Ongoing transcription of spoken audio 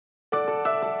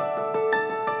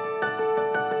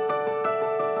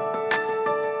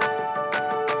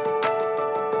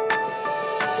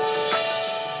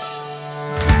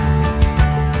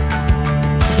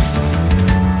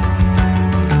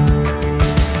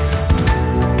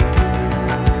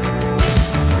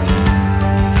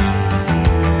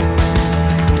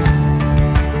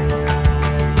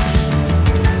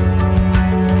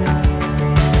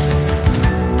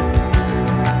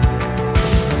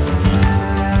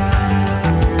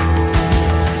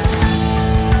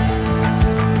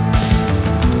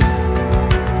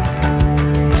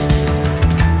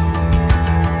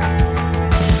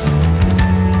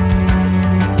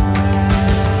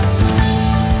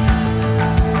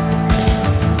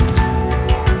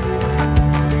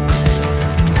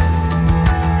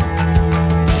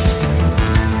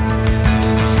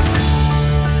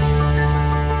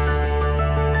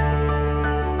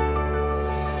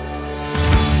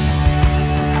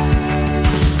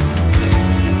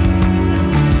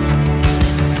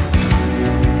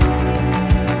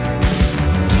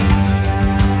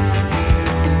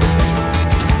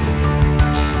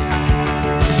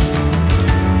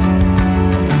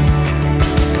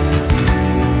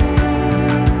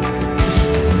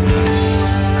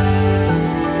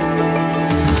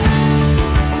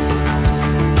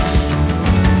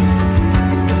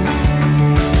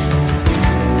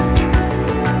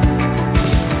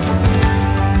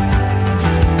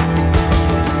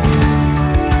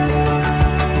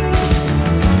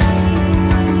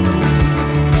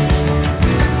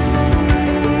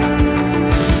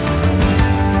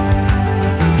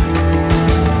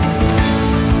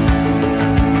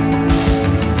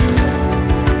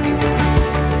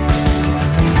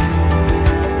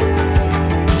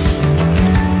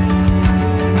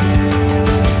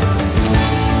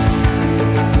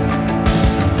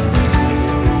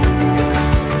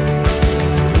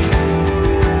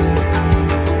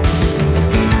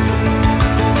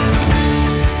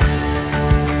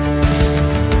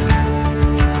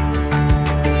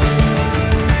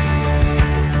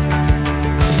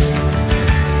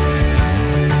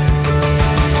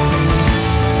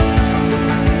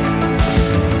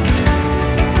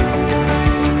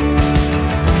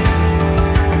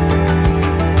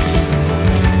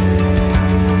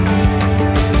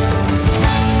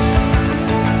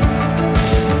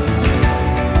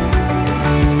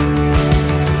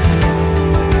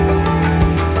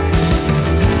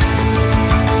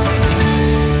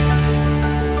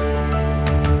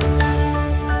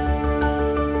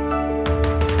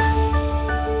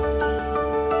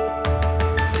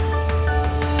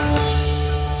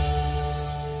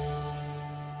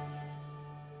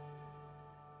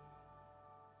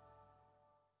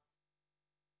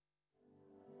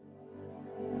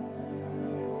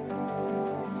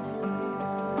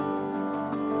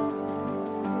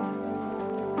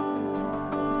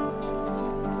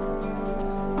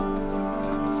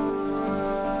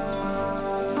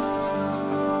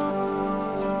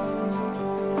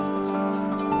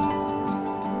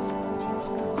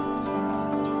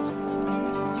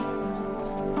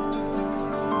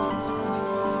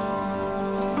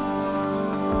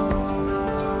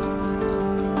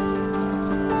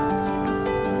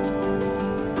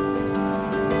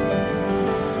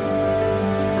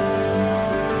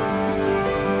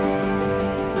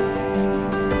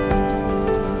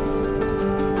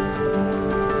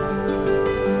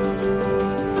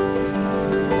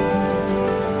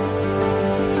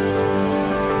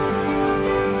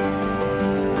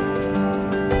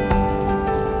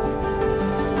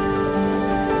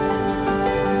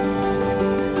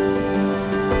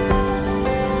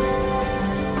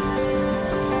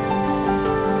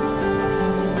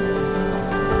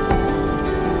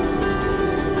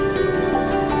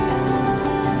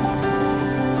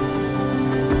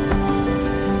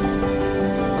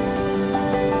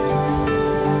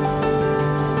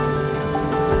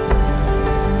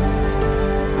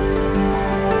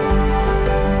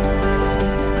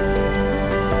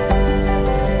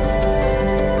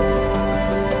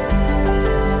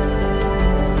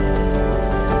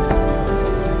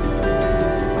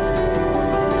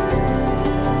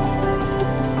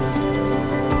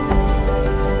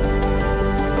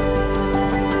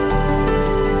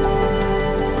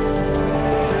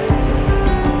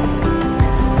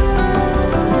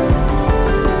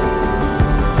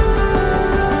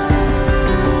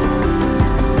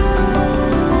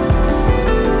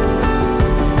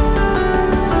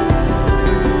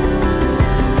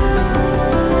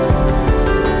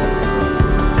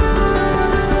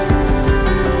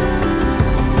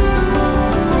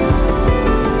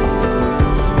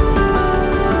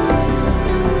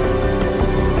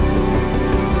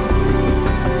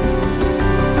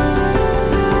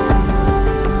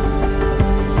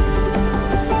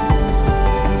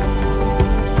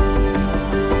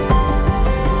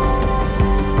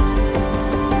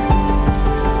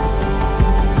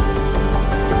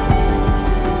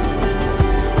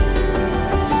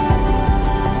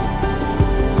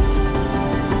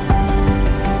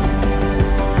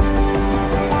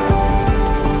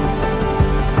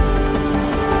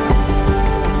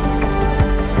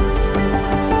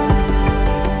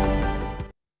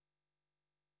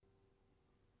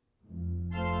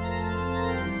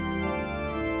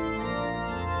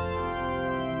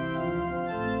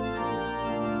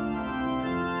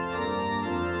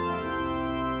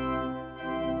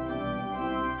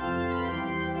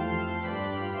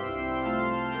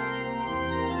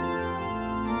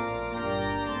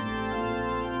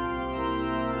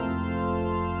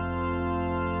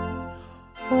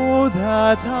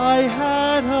that I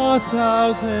had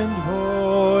 1,000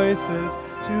 voices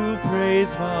to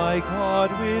praise my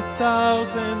God with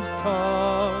 1,000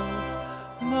 tongues.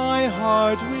 My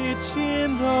heart, which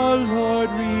in the Lord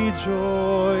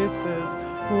rejoices,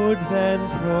 would then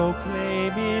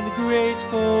proclaim in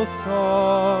grateful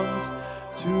songs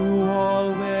to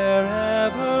all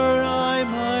wherever I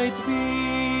might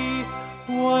be,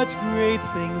 what great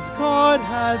things God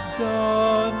has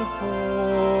done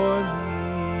for me.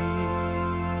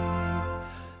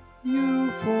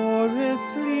 You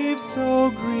forest leaves so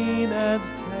green and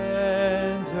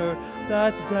tender,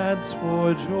 that dance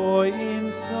for joy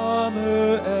in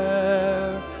summer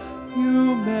air.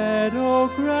 You meadow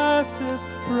grasses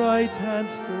bright and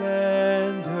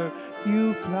slender,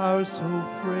 you flowers so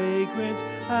fragrant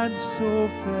and so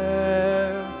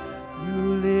fair.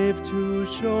 You live to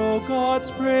show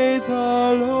God's praise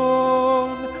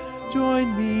alone.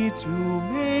 Join me to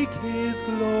make His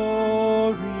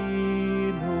glory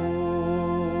known.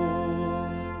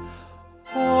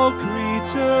 All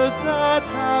creatures that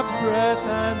have breath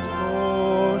and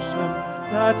motion,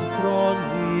 that throng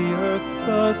the earth,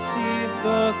 the sea,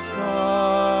 the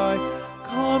sky,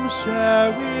 come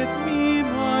share with me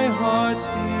my heart's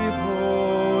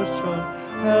devotion.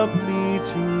 Help me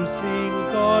to sing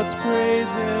God's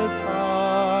praises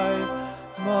high.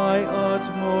 My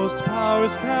utmost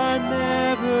powers can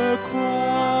never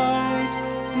quite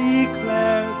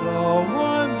declare the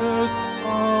wonders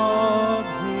of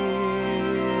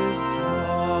His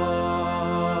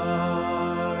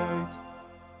might.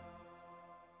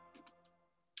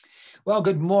 Well,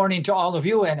 good morning to all of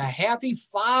you and a happy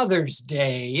Father's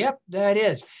Day. Yep, that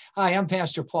is. Hi, I'm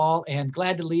Pastor Paul and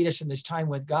glad to lead us in this time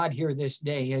with God here this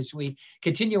day as we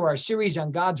continue our series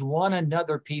on God's one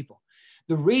another people.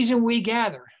 The reason we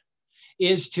gather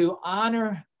is to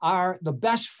honor the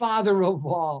best Father of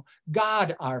all,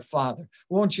 God our Father.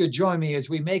 Won't you join me as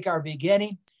we make our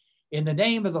beginning? In the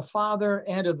name of the Father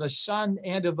and of the Son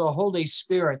and of the Holy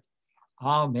Spirit.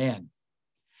 Amen.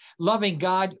 Loving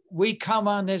God, we come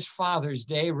on this Father's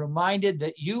Day reminded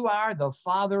that you are the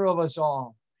Father of us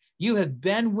all. You have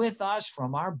been with us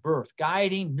from our birth,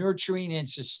 guiding, nurturing, and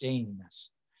sustaining us.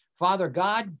 Father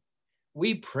God,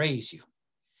 we praise you.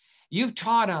 You've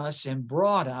taught us and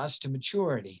brought us to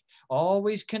maturity,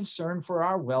 always concerned for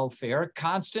our welfare,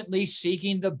 constantly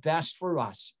seeking the best for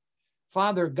us.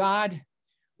 Father God,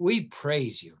 we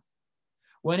praise you.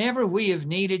 Whenever we have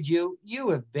needed you,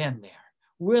 you have been there,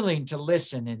 willing to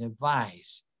listen and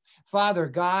advise. Father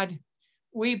God,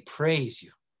 we praise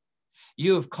you.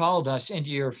 You have called us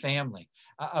into your family,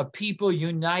 a people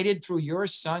united through your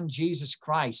Son, Jesus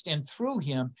Christ, and through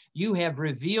him, you have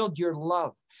revealed your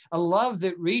love, a love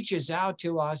that reaches out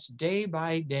to us day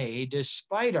by day,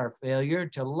 despite our failure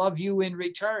to love you in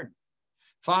return.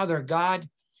 Father God,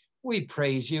 we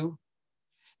praise you.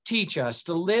 Teach us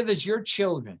to live as your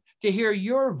children, to hear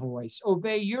your voice,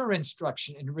 obey your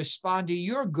instruction, and respond to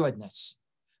your goodness.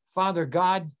 Father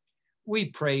God, we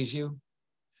praise you.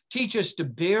 Teach us to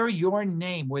bear your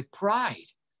name with pride,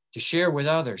 to share with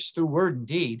others through word and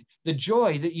deed the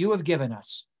joy that you have given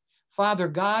us. Father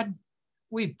God,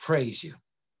 we praise you.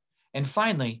 And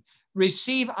finally,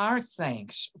 receive our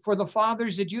thanks for the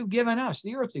fathers that you've given us,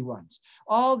 the earthly ones.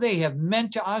 All they have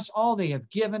meant to us, all they have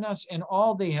given us, and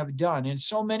all they have done in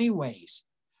so many ways.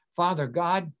 Father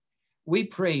God, we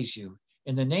praise you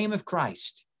in the name of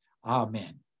Christ.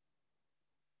 Amen.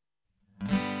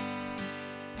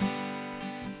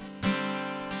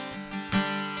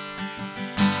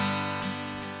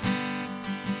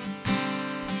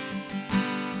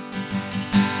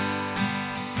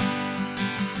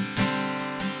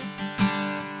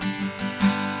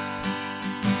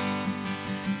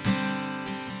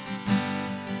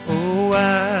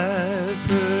 I've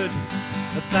heard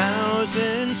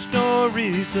 1,000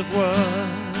 stories of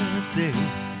what they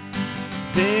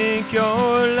think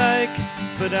you're like,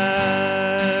 but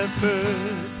I've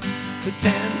heard the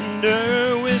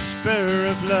tender whisper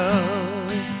of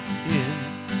love in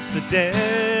the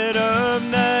dead of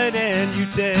night, and you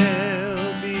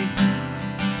tell me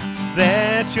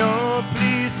that you're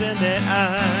pleased and that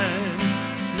I'm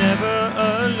never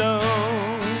alone.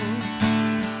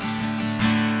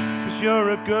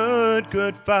 You're a good,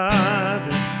 good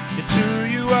Father. It's who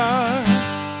you are.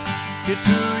 It's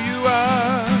who you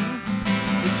are.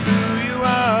 It's who you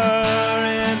are,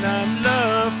 and I'm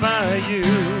loved by you.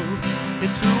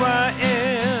 It's who I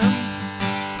am.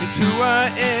 It's who I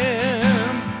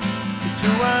am. It's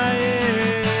who I am.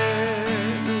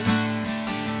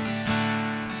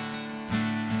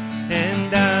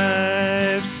 And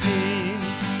I've seen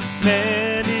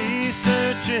many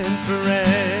searching for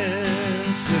answers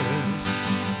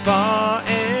far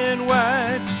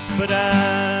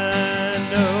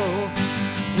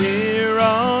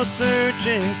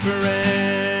searching for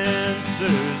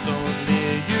answers.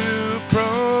 Only you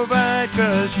provide,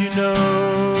 'cause you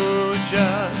know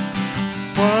just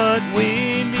what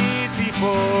we need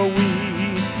before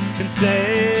we can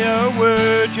say a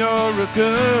word. You're a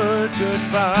good, good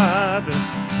Father.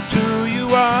 It's who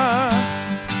you are.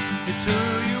 It's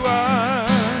who you are.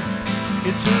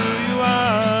 It's who you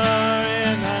are,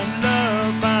 and I'm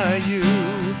loved by you.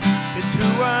 It's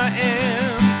who I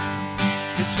am.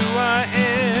 It's who I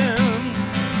am.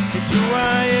 It's who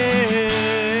I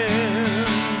am.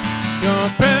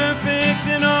 You're perfect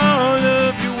in all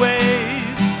of your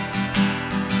ways.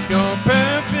 You're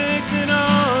perfect in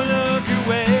all of your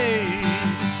ways.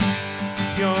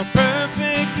 You're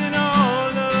perfect in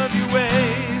all of your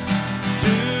ways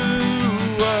to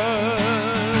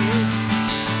us.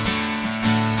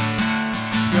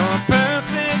 You're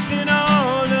perfect in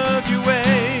all of your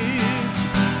ways.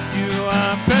 You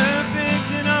are perfect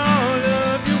in all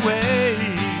of your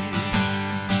ways.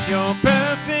 You're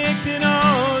perfect in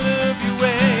all of your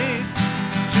ways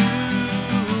to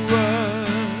us.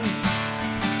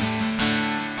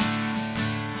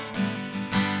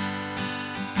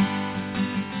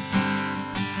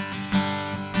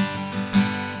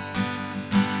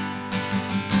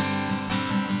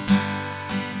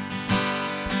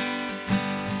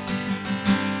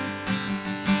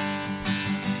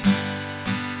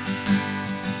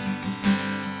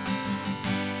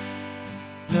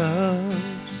 Love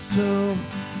so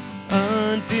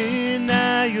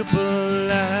undeniable,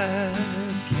 I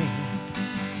can't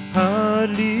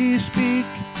hardly speak.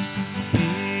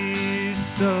 Peace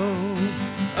so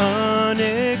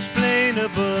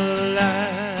unexplainable,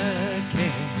 I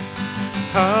can't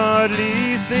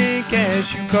hardly think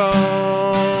as you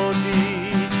call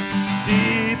me.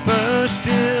 Deeper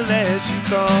still as you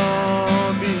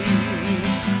call me.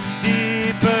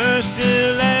 Deeper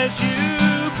still as you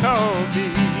call me.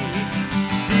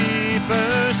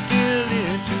 Deeper still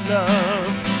into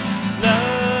love.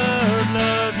 Love,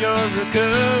 love, you're a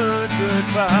good, good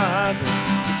Father.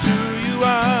 It's who you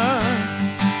are.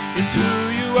 It's who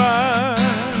you are.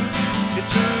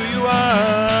 It's who you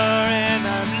are, and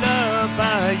I'm loved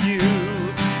by you.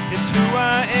 It's who I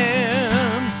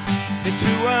am. It's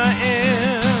who I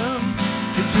am.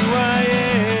 It's who I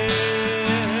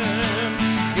am.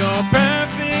 You're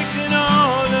perfect in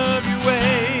all of your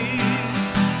ways.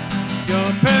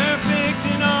 You're perfect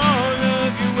in all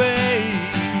of your ways.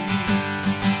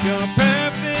 You're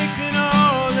perfect in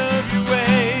all of your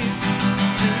ways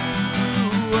to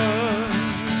us.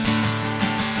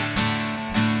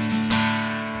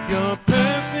 You're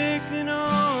perfect in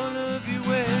all of your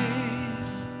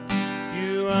ways.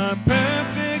 You are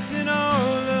perfect in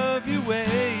all of your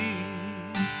ways.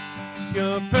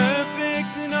 You're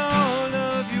perfect in all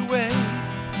of your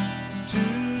ways to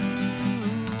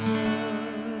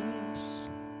us.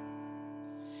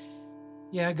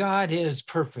 Yeah, God is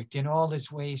perfect in all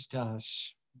his ways to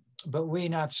us, but we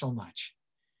not so much.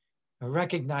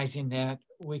 Recognizing that,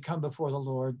 we come before the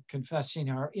Lord, confessing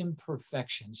our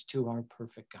imperfections to our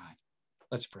perfect God.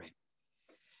 Let's pray.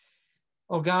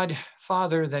 Oh God,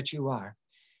 Father that you are,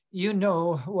 you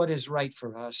know what is right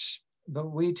for us, but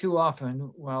we too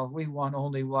often, well, we want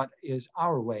only what is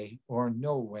our way or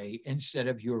no way instead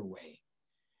of your way.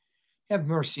 Have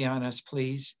mercy on us,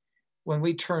 please, when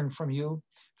we turn from you.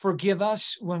 Forgive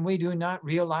us when we do not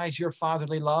realize your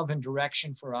fatherly love and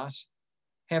direction for us.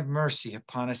 Have mercy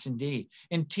upon us indeed,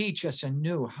 and teach us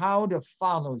anew how to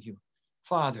follow you,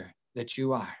 Father, that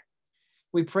you are.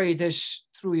 We pray this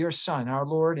through your Son, our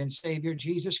Lord and Savior,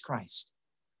 Jesus Christ.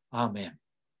 Amen.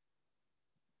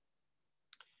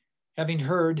 Having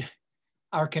heard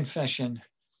our confession,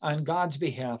 on God's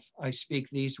behalf, I speak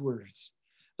these words.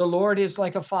 The Lord is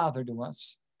like a father to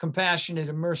us, compassionate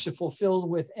and merciful, filled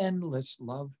with endless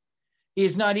love. He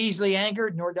is not easily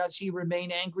angered, nor does he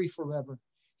remain angry forever.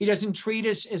 He doesn't treat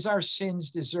us as our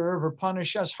sins deserve or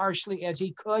punish us harshly as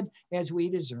he could, as we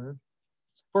deserve.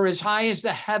 For as high as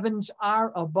the heavens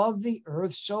are above the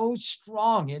earth, so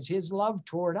strong is his love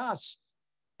toward us.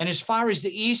 And as far as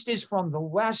the east is from the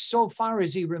west, so far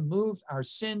as he removed our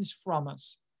sins from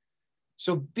us.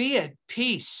 So be at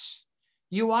peace.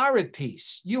 You are at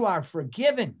peace. You are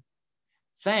forgiven.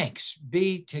 Thanks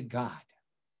be to God.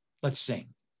 Let's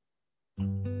sing.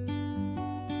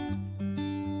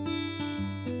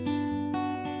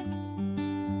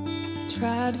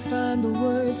 Try to find the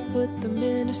words, put them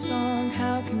in a song.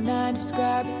 How can I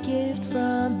describe a gift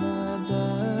from above?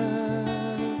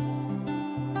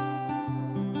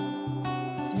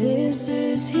 This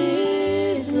is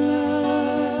his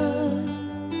love.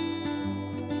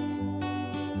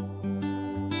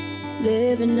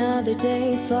 Live another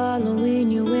day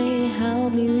following your way.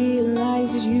 Help me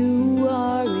realize that you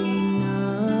are enough.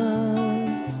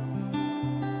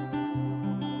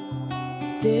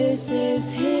 This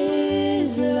is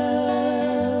His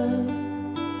love.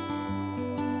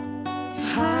 So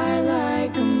high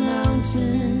like a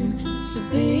mountain, so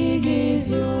big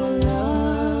is your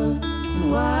love.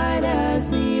 Wide as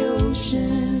the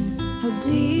ocean, how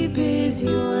deep is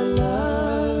your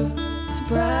love? As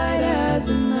bright as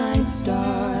a night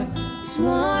star, as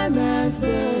warm as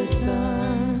the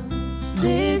sun.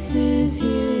 This is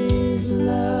His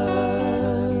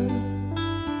love.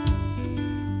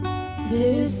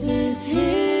 This is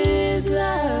His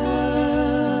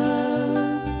love.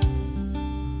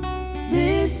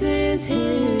 This is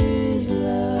His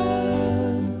love.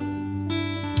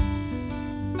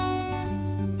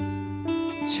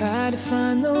 Try to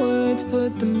find the words,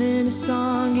 put them in a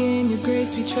song. In your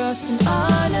grace we trust and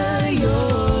honor your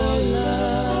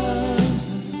love.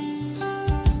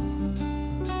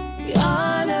 We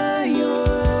honor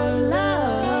your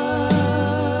love.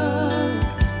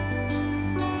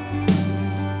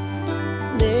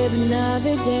 Live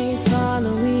another day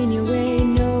following your way.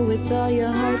 Know with all your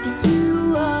heart that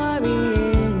you are enough.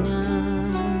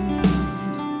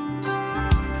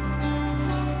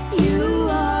 You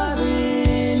are enough.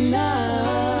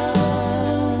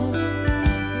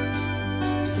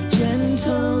 So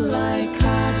gentle like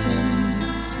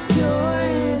cotton, so pure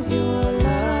is your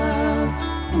love,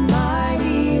 and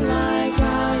mighty like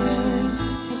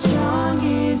iron, strong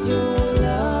is your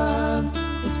love,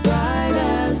 as bright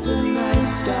as the night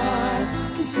star,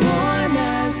 as warm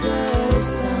as the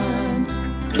sun.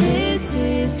 This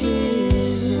is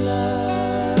His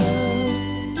love.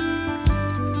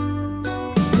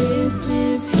 This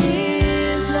is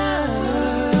His love.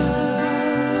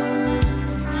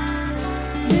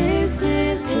 This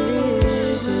is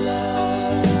His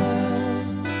love.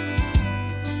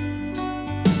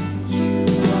 You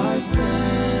are selfless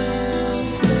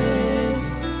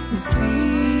and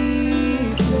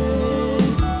ceaseless,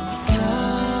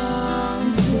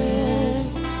 countless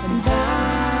and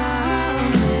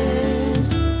boundless,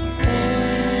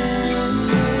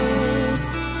 endless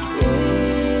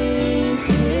is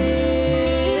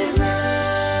His love.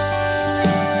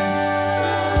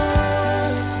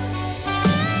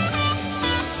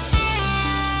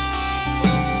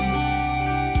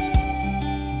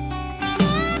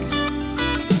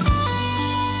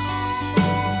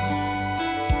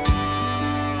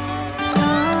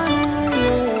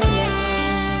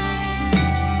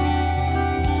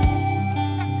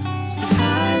 So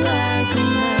high like a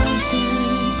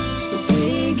mountain, so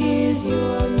big is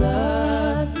your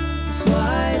love, as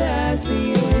wide as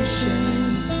the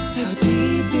ocean. How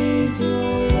deep is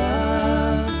your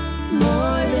love?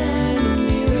 More than a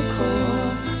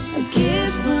miracle, a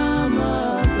gift from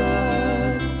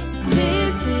above.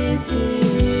 This is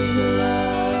His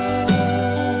love.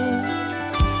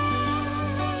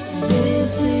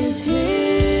 This is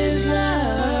His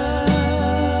love.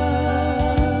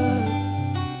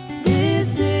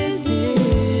 This is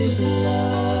His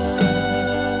love.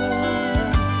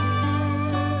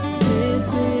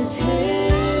 This is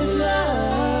His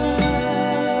love.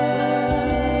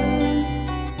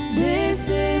 This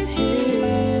is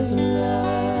His love.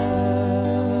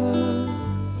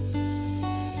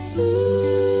 Ooh.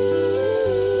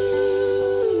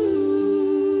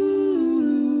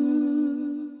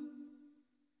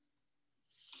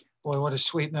 Boy, what a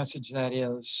sweet message that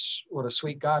is. What a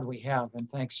sweet God we have. And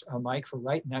thanks, Mike, for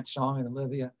writing that song, and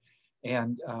Olivia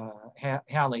and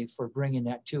Hallie for bringing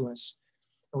that to us.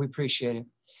 We appreciate it.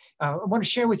 I want to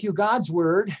share with you God's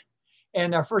word.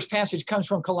 And our first passage comes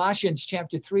from Colossians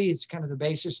chapter 3. It's kind of the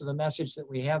basis of the message that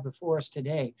we have before us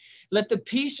today. Let the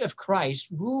peace of Christ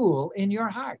rule in your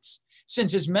hearts,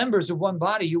 since as members of one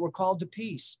body you were called to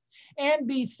peace. And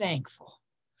be thankful.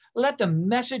 Let the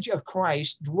message of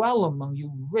Christ dwell among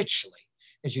you richly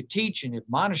as you teach and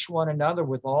admonish one another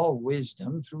with all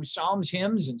wisdom through psalms,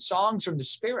 hymns, and songs from the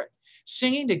Spirit,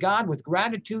 singing to God with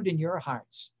gratitude in your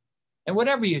hearts. And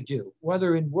whatever you do,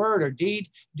 whether in word or deed,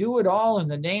 do it all in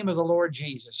the name of the Lord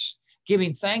Jesus,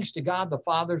 giving thanks to God the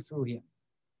Father through Him.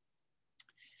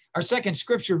 Our second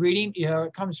scripture reading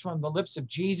comes from the lips of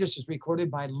Jesus, as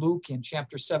recorded by Luke in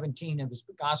chapter 17 of his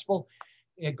gospel.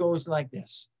 It goes like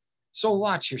this. So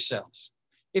watch yourselves.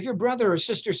 If your brother or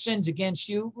sister sins against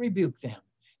you, rebuke them.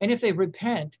 And if they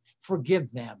repent,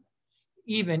 forgive them.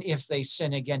 Even if they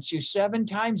sin against you 7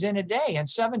 times in a day and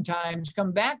 7 times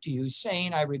come back to you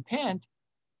saying, I repent,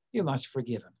 you must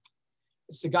forgive them.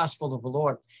 It's the gospel of the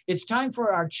Lord. It's time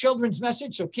for our children's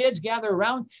message. So kids, gather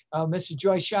around. Mrs.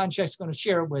 Joyce Shonchek's going to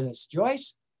share it with us.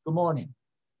 Joyce? Good morning.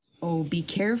 Oh, be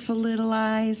careful, little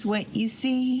eyes, what you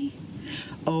see.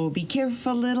 Oh, be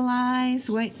careful, little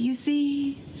eyes, what you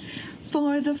see.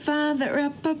 For the Father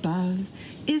up above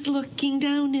is looking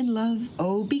down in love.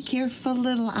 Oh, be careful,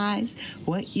 little eyes,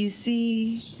 what you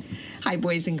see. Hi,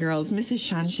 boys and girls. Mrs.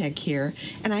 Shonshek here,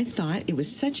 and I thought it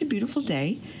was such a beautiful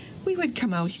day we would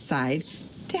come outside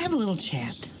to have a little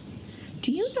chat.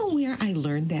 Do you know where I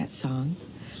learned that song?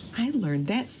 I learned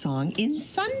that song in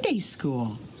Sunday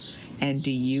school. And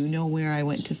do you know where I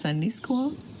went to Sunday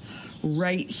school?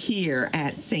 Right here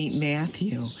at St.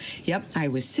 Matthew. Yep, I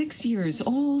was 6 years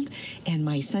old, and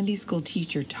my Sunday school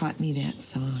teacher taught me that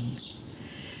song.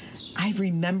 I've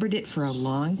remembered it for a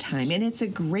long time, and it's a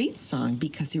great song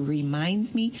because it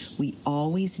reminds me we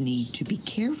always need to be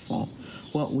careful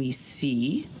what we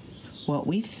see, what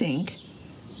we think,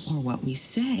 or what we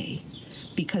say.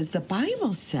 Because the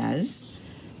Bible says,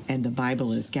 and the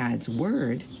Bible is God's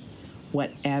word,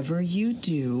 whatever you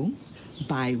do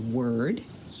by word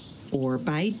or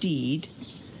by deed,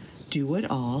 do it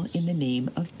all in the name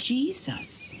of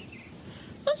Jesus.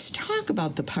 Let's talk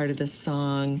about the part of the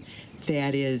song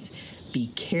that is, be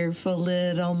careful,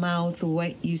 little mouth,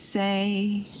 what you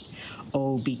say.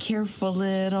 Oh, be careful,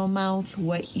 little mouth,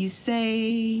 what you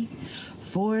say.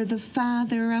 For the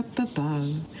Father up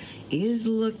above is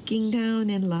looking down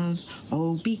in love.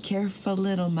 Oh, be careful,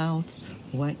 little mouth,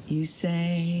 what you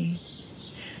say.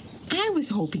 I was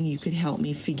hoping you could help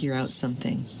me figure out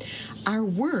something. Our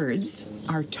words,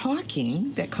 our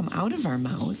talking that come out of our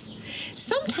mouth,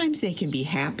 sometimes they can be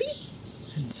happy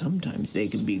and sometimes they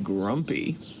can be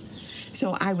grumpy.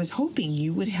 So I was hoping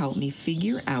you would help me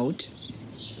figure out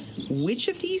which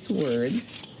of these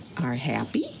words are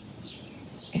happy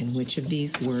and which of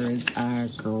these words are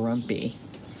grumpy.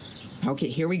 Okay,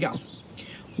 here we go.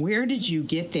 Where did you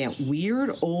get that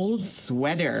weird old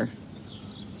sweater?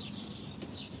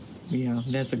 Yeah,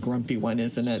 that's a grumpy one,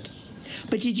 isn't it?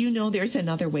 But did you know there's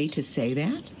another way to say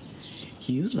that?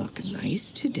 You look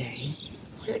nice today.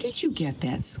 Where did you get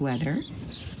that sweater?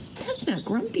 That's not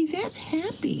grumpy, that's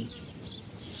happy.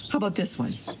 How about this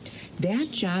one?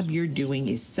 That job you're doing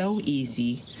is so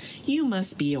easy, you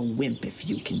must be a wimp if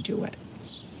you can do it.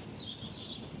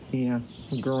 Yeah,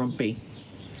 grumpy.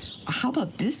 How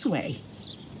about this way?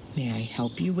 May I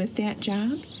help you with that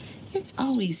job? It's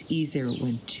always easier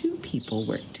when two people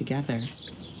work together.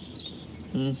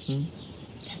 That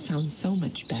sounds so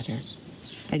much better.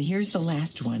 And here's the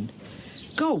last one.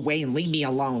 Go away and leave me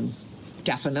alone.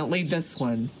 Definitely this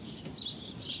one.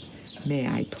 May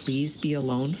I please be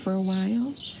alone for a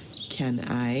while? Can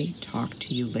I talk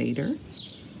to you later?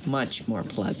 Much more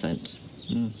pleasant.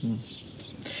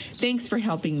 Thanks for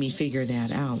helping me figure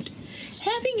that out.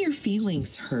 Having your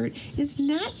feelings hurt is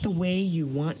not the way you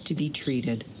want to be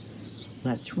treated.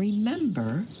 Let's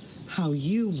remember how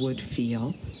you would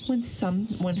feel when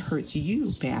someone hurts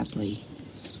you badly.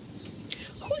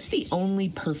 Who's the only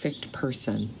perfect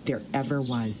person there ever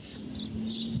was?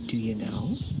 Do you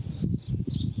know?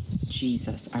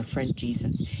 Jesus, our friend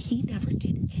Jesus. He never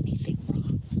did anything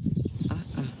wrong.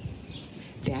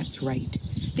 That's right.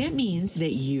 That means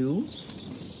that you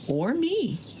or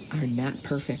me are not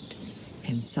perfect.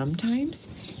 And sometimes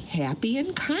happy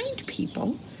and kind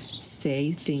people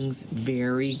say things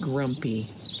very grumpy.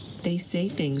 They say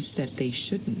things that they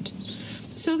shouldn't.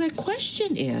 So the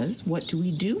question is, what do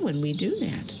we do when we do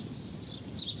that?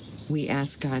 We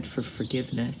ask God for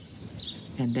forgiveness,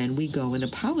 and then we go and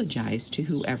apologize to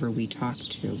whoever we talk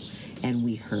to and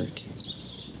we hurt.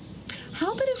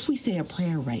 How about if we say a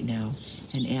prayer right now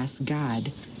and ask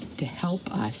God to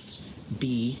help us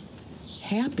be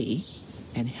happy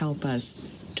and help us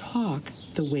talk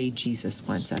the way Jesus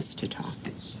wants us to talk?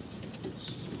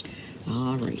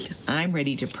 All right, I'm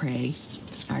ready to pray.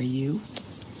 Are you?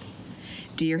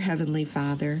 Dear Heavenly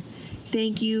Father,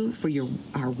 thank you for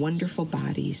our wonderful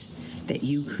bodies that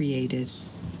you created.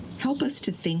 Help us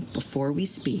to think before we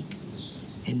speak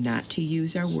and not to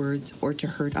use our words or to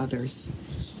hurt others.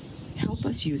 Help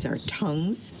us use our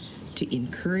tongues to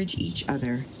encourage each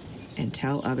other and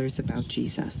tell others about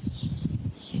Jesus.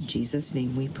 In Jesus'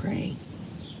 name we pray.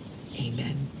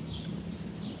 Amen.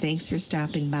 Thanks for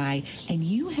stopping by, and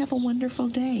you have a wonderful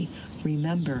day.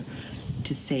 Remember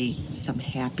to say some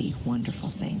happy,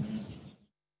 wonderful things.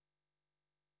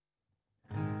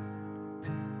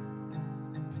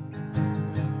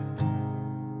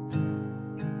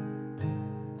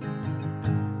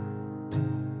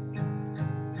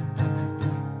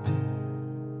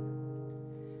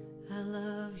 I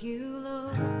love you,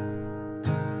 Lord.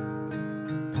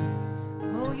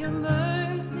 Oh, your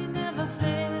mercy never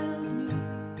fails me.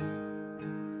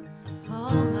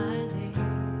 All my days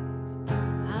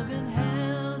I've been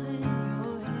held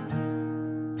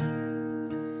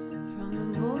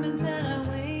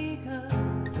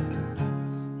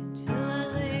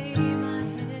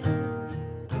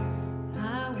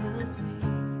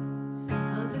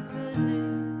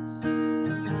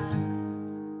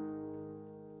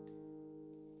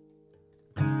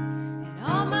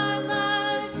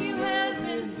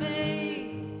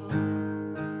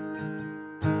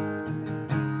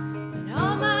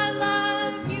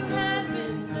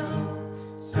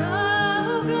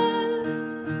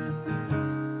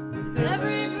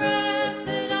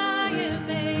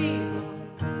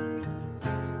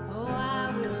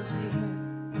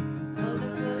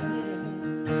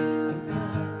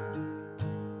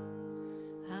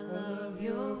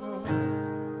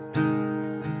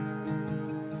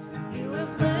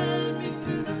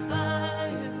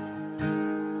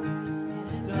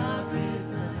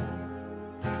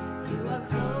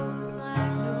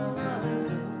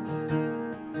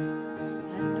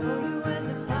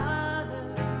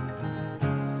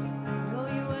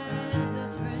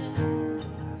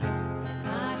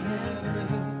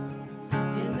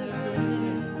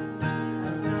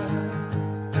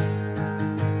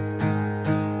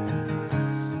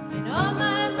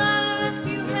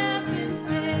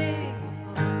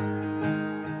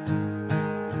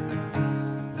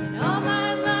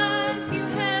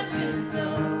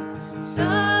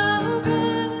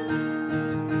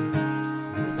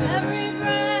every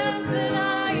breath that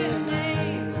I am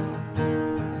able,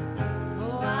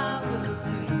 oh, I will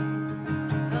sing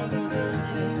of the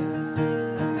goodness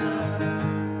of God.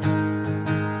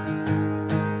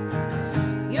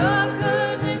 Your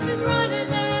goodness is running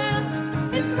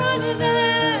after, it's running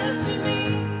after me.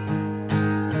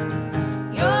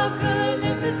 Your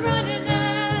goodness is running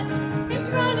after, it's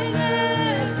running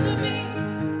after me.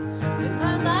 With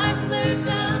my life laid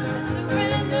down, I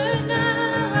surrender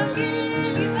now. I'll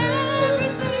give you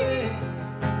everything.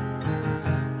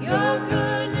 Your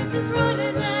goodness is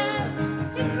running after,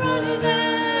 it's running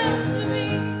after me.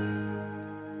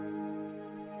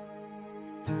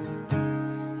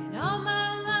 And all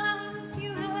my life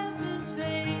you have been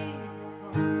faithful.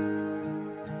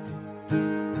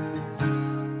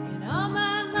 And all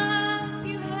my life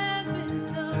you have been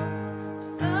so,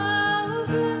 so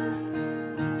good.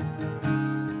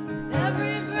 With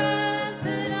every breath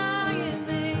that I am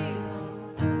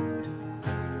able,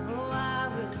 oh, I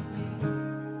will sing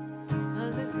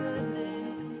of the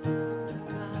goodness of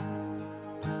God.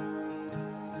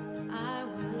 I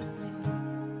will sing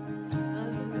of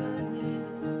the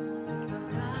goodness of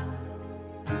God.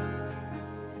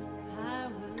 I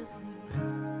will sing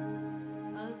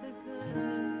of the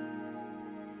goodness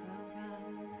of God.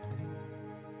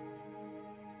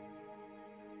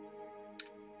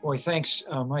 Boy, thanks,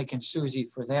 Mike and Susie,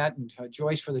 for that, and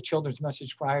Joyce for the children's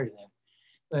message prior to that.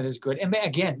 That is good. And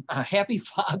again, happy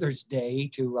Father's Day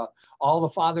to all the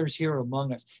fathers here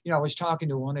among us. You know, I was talking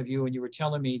to one of you, and you were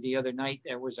telling me the other night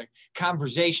there was a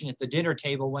conversation at the dinner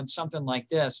table when something like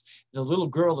this. The little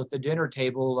girl at the dinner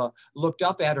table looked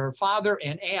up at her father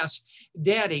and asked,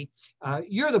 "Daddy,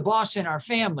 you're the boss in our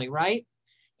family, right?"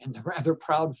 And the rather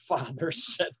proud father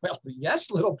said, "Well,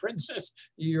 yes, little princess,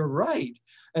 you're right."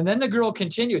 And then the girl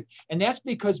continued, "And that's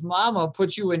because Mama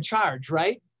put you in charge,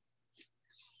 right?"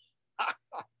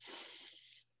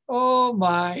 Oh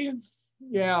my,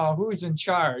 yeah, who's in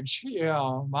charge?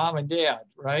 Yeah, Mom and Dad,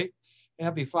 right?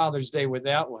 Happy Father's Day with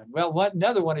that one. Well,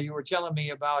 another one of you were telling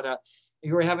me about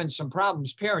you were having some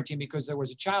problems parenting because there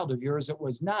was a child of yours that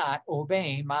was not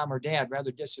obeying Mom or Dad,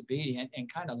 rather disobedient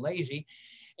and kind of lazy.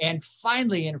 And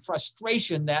finally, in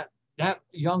frustration, that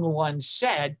young one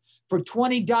said, "For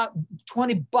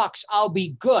 $20, I'll be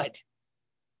good."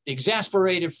 The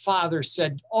exasperated father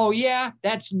said, "Oh yeah,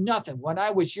 that's nothing. When I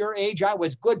was your age, I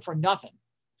was good for nothing."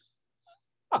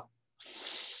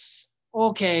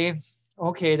 Okay,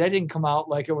 that didn't come out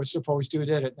like it was supposed to,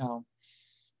 did it? No.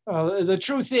 The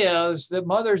truth is that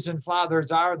mothers and fathers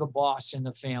are the boss in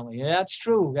the family. That's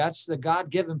true. That's the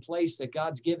God-given place that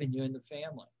God's given you in the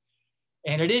family.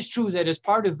 And it is true that as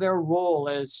part of their role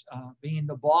as being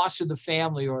the boss of the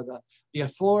family or the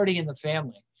authority in the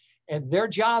family, and their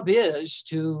job is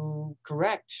to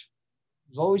correct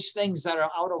those things that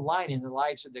are out of line in the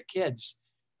lives of the kids.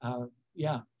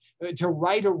 To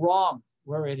right a wrong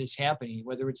where it is happening,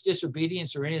 whether it's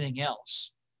disobedience or anything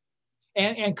else.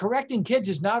 And correcting kids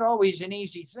is not always an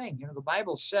easy thing. You know, the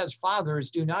Bible says, "Fathers,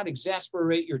 do not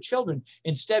exasperate your children.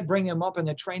 Instead, bring them up in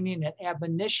the training and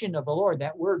admonition of the Lord."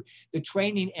 That word, the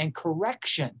training and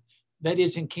correction, that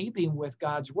is in keeping with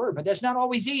God's word. But that's not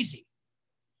always easy.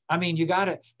 I mean,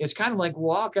 it's kind of like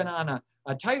walking on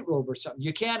a tightrope or something.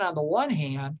 You can't, on the one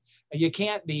hand, you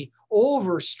can't be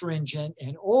over stringent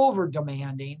and over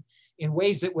demanding in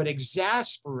ways that would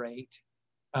exasperate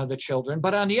the children.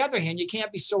 But on the other hand, you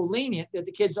can't be so lenient that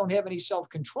the kids don't have any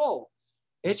self-control.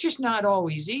 It's just not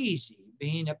always easy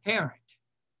being a parent.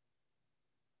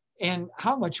 And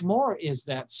how much more is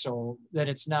that so that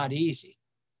it's not easy?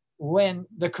 When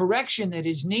the correction that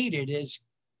is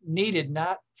needed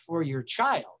not for your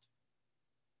child,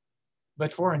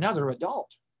 but for another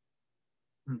adult.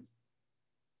 You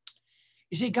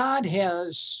see, God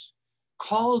has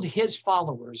called his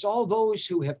followers, all those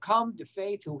who have come to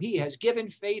faith, who he has given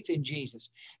faith in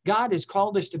Jesus. God has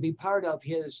called us to be part of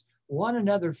his one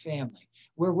another family,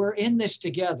 where we're in this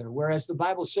together, whereas the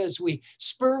Bible says we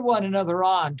spur one another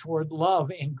on toward love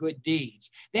and good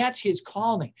deeds. That's his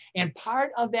calling. And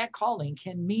part of that calling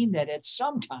can mean that at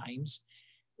sometimes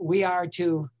we are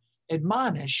to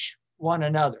admonish one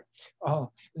another.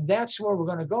 That's where we're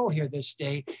going to go here this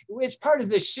day. It's part of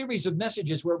this series of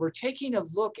messages where we're taking a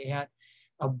look at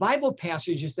Bible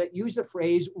passages that use the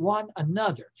phrase one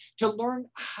another to learn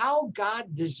how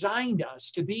God designed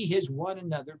us to be his one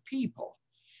another people.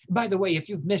 By the way, if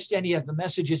you've missed any of the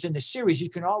messages in the series, you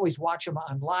can always watch them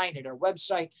online at our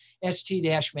website,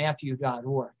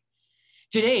 st-matthew.org.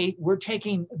 Today, we're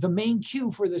taking the main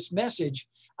cue for this message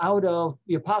out of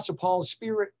the Apostle Paul's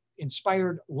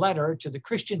Spirit-inspired letter to the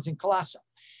Christians in Colossae.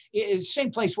 It's the same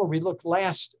place where we looked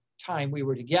last time we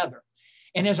were together.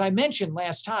 And as I mentioned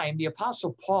last time, the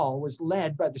Apostle Paul was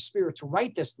led by the Spirit to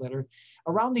write this letter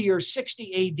around the year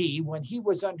 60 AD, when he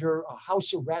was under a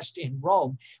house arrest in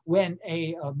Rome, when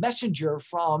a messenger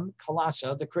from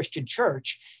Colossae, the Christian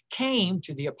church, came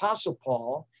to the Apostle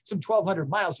Paul some 1,200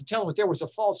 miles to tell him that there was a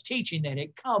false teaching that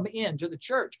had come into the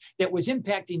church that was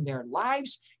impacting their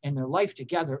lives and their life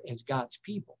together as God's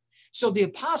people. So the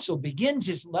apostle begins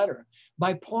his letter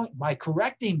by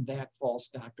correcting that false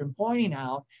doctrine, pointing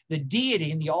out the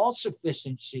deity and the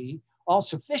all-sufficiency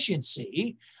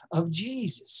of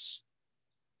Jesus.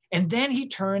 And then he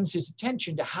turns his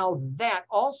attention to how that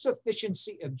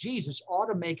all-sufficiency of Jesus ought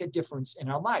to make a difference in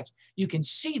our lives. You can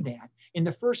see that in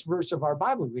the first verse of our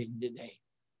Bible reading today,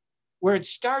 where it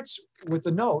starts with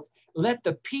the note, "Let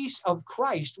the peace of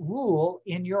Christ rule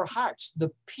in your hearts."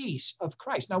 The peace of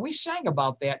Christ. Now, we sang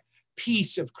about that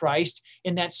peace of Christ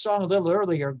in that song a little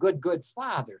earlier, "Good, Good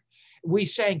Father." We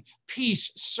sang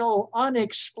peace so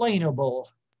unexplainable.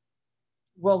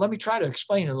 Well, let me try to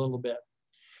explain it a little bit.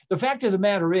 The fact of the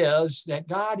matter is that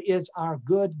God is our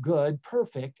good, good,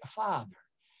 perfect Father.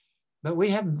 But we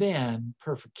haven't been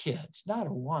perfect kids, not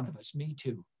a one of us, me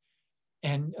too.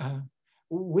 And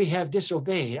we have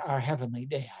disobeyed our heavenly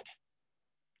dad.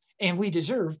 And we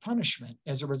deserve punishment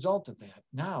as a result of that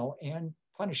now, and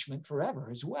punishment forever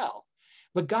as well.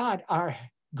 But God, our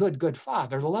good, good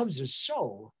Father, loves us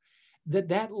so that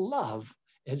that love,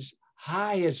 as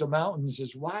high as the mountains,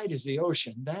 as wide as the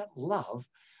ocean, that love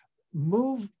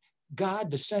moved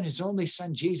God to send his only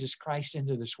son, Jesus Christ,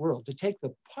 into this world to take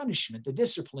the punishment, the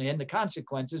discipline, the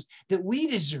consequences that we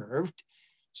deserved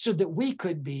so that we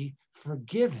could be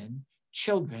forgiven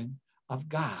children of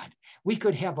God. We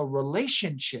could have a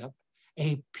relationship,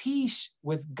 a peace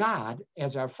with God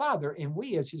as our Father, and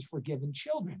we as his forgiven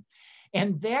children.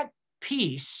 And that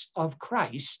peace of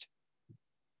Christ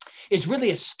is really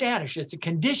a status, it's a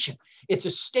condition, it's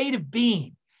a state of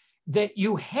being that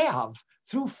you have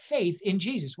through faith in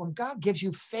Jesus. When God gives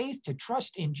you faith to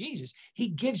trust in Jesus, he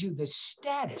gives you the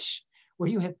status where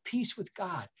you have peace with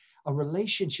God, a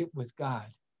relationship with God.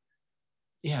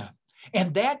 Yeah.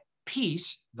 And that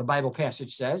peace, the Bible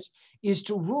passage says, is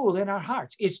to rule in our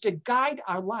hearts. It's to guide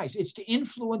our lives. It's to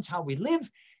influence how we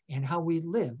live and how we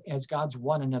live as God's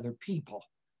one another people.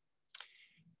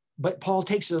 But Paul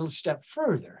takes it a little step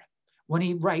further when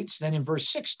he writes then in verse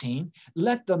 16,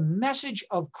 "Let the message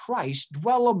of Christ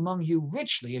dwell among you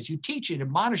richly as you teach and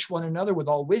admonish one another with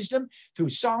all wisdom through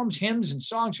psalms, hymns, and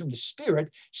songs from the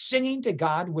Spirit, singing to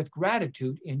God with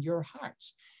gratitude in your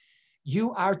hearts."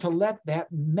 You are to let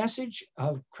that message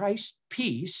of Christ's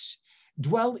peace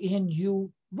dwell in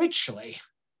you richly.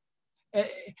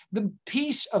 The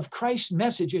peace of Christ's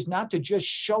message is not to just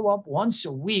show up once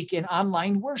a week in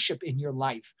online worship in your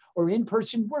life or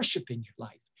in-person worship in your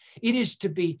life. It is to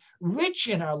be rich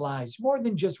in our lives, more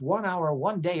than just 1 hour,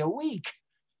 1 day a week.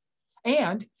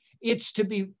 And it's to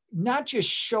be not just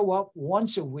show up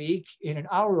once a week in an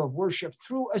hour of worship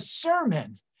through a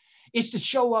sermon. It's to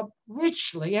show up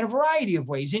richly in a variety of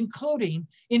ways, including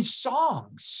in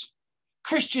songs,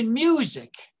 Christian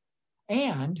music,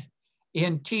 and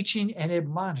in teaching and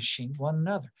admonishing one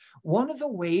another. One of the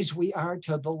ways we are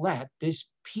to let this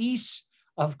peace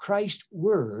of Christ's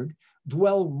word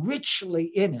dwell richly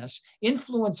in us,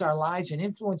 influence our lives and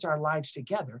influence our lives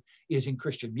together, is in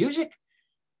Christian music,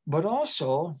 but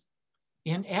also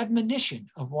in admonition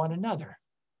of one another,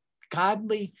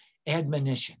 godly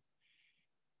admonition.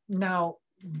 Now,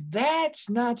 that's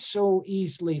not so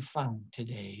easily found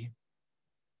today,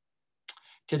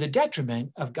 to the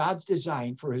detriment of God's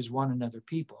design for his one another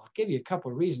people. I'll give you a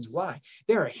couple of reasons why.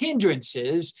 There are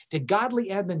hindrances to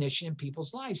godly admonition in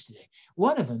people's lives today.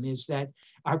 One of them is that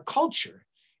our culture,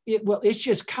 it's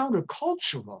just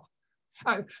countercultural.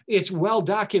 It's well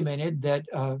documented that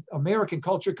American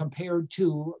culture compared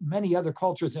to many other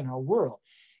cultures in our world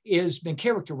has been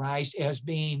characterized as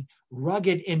being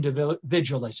rugged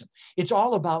individualism. It's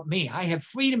all about me. I have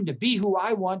freedom to be who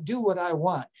I want, do what I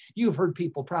want. You've heard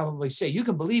people probably say, you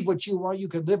can believe what you want, you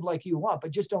can live like you want, but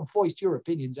just don't foist your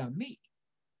opinions on me.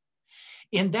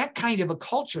 In that kind of a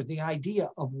culture, the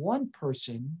idea of one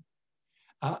person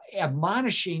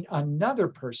admonishing another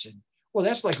person, well,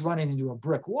 that's like running into a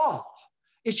brick wall.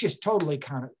 It's just totally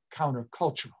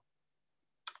countercultural.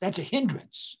 That's a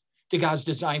hindrance to God's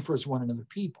design for his one another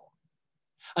people.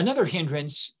 Another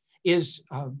hindrance is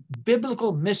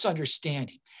biblical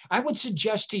misunderstanding. I would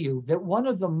suggest to you that one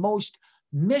of the most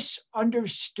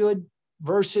misunderstood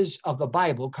verses of the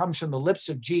Bible comes from the lips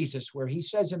of Jesus, where he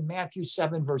says in Matthew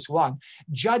 7, verse 1,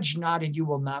 "Judge not and you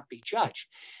will not be judged."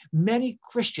 Many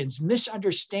Christians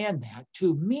misunderstand that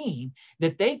to mean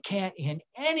that they can't in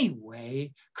any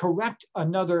way correct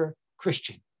another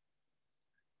Christian.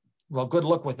 Well, good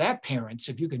luck with that, parents,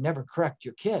 if you can never correct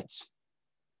your kids.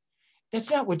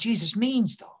 That's not what Jesus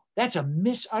means, though. That's a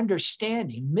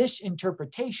misunderstanding,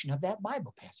 misinterpretation of that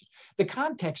Bible passage. The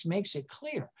context makes it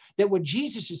clear that what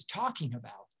Jesus is talking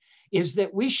about is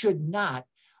that we should not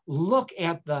look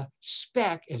at the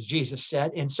speck, as Jesus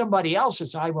said, in somebody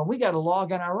else's eye when we got a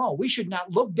log on our own. We should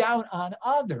not look down on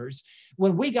others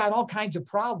when we got all kinds of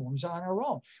problems on our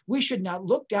own. We should not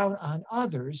look down on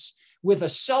others with a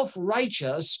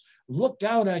self-righteous, look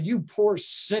down on you, poor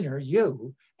sinner,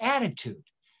 you attitude.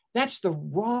 That's the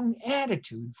wrong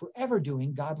attitude for ever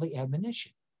doing godly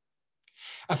admonition.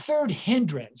 A third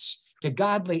hindrance to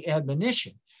godly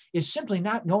admonition is simply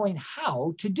not knowing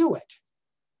how to do it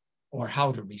or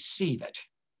how to receive it.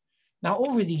 Now,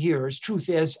 over the years, truth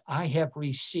is, I have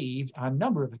received on a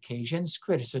number of occasions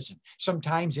criticism.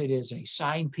 Sometimes it is a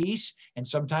signed piece, and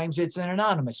sometimes it's an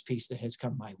anonymous piece that has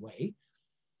come my way.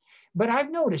 But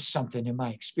I've noticed something in my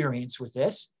experience with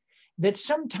this, that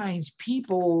sometimes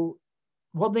people,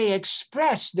 well, they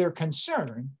express their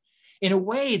concern in a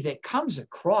way that comes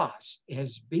across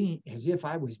as if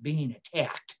I was being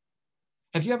attacked.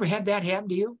 Have you ever had that happen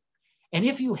to you? And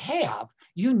if you have,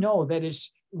 you know that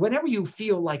is whenever you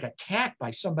feel like attacked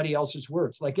by somebody else's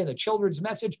words, like in a children's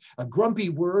message, a grumpy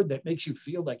word that makes you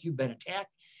feel like you've been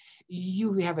attacked,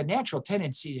 you have a natural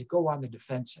tendency to go on the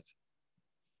defensive.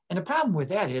 And the problem with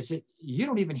that is that you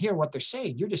don't even hear what they're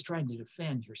saying. You're just trying to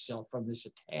defend yourself from this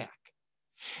attack.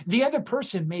 The other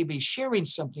person may be sharing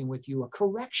something with you, a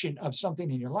correction of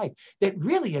something in your life that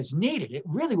really is needed. It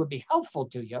really would be helpful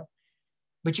to you,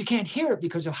 but you can't hear it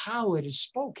because of how it is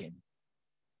spoken.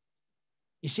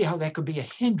 You see how that could be a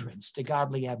hindrance to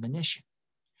godly admonition.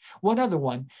 One other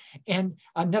one, and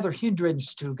another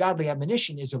hindrance to godly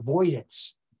admonition is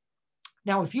avoidance.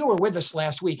 Now, if you were with us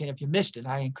last week, and if you missed it,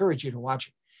 I encourage you to watch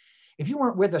it. If you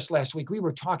weren't with us last week, we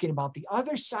were talking about the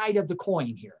other side of the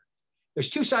coin here. There's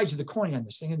two sides of the coin on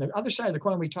this thing, and the other side of the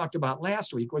coin we talked about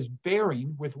last week was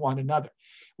bearing with one another.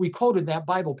 We quoted that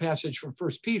Bible passage from 1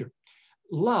 Peter.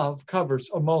 Love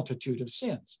covers a multitude of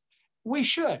sins. We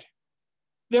should.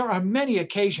 There are many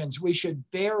occasions we should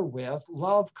bear with,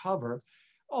 love, cover,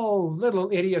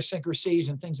 little idiosyncrasies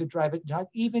and things that drive it, not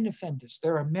even offend us.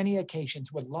 There are many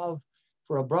occasions with love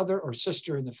for a brother or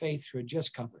sister in the faith should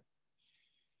just cover.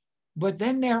 But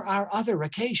then there are other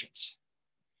occasions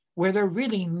where there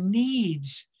really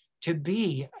needs to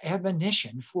be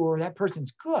admonition for that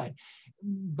person's good,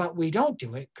 but we don't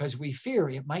do it because we fear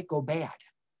it might go bad.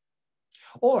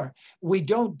 Or we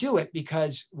don't do it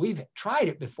because we've tried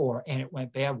it before and it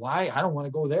went bad. Why? I don't want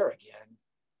to go there again.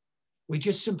 We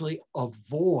just simply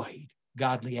avoid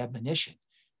godly admonition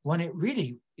when it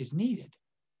really is needed.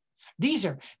 These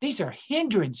are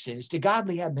hindrances to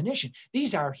godly admonition.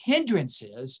 These are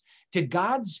hindrances to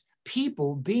God's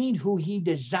people being who he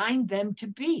designed them to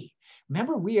be.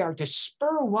 Remember, we are to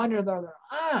spur one another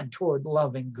on toward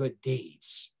love and good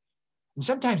deeds. And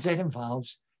sometimes that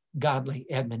involves godly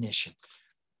admonition.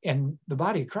 And the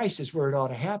body of Christ is where it ought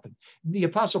to happen. The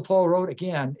Apostle Paul wrote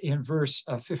again in verse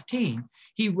 15,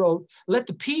 he wrote, "Let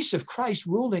the peace of Christ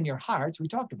rule in your hearts." We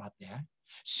talked about that.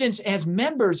 "Since as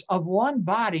members of one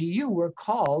body, you were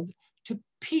called to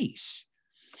peace."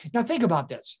 Now think about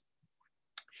this.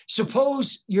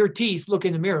 Suppose your teeth look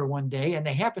in the mirror one day and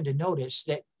they happen to notice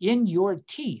that in your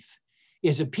teeth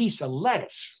is a piece of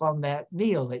lettuce from that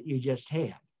meal that you just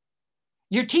had.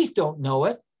 Your teeth don't know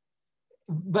it,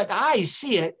 but eyes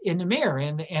see it in the mirror,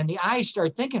 and the eyes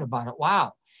start thinking about it.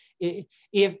 Wow,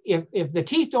 if the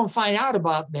teeth don't find out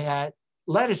about that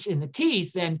lettuce in the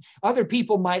teeth, then other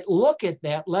people might look at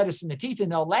that lettuce in the teeth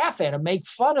and they'll laugh at it, make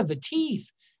fun of the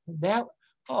teeth.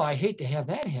 I hate to have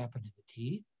that happen to the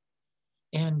teeth.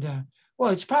 And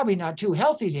it's probably not too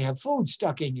healthy to have food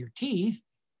stuck in your teeth.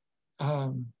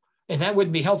 And that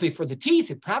wouldn't be healthy for the teeth.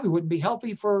 It probably wouldn't be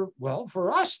healthy for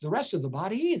us, the rest of the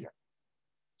body either.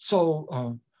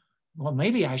 So,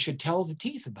 maybe I should tell the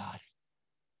teeth about it.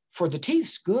 For the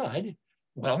teeth's good,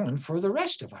 and for the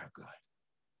rest of our good.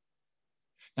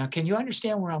 Now, can you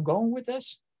understand where I'm going with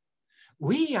this?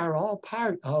 We are all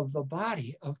part of the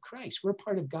body of Christ. We're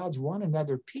part of God's one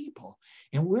another people,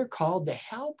 and we're called to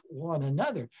help one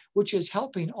another, which is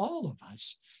helping all of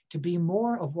us to be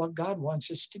more of what God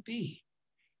wants us to be.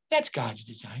 That's God's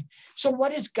design. So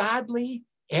what is godly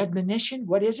admonition?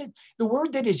 What is it? The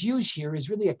word that is used here is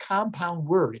really a compound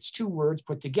word. It's two words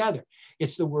put together.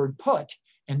 It's the word put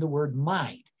and the word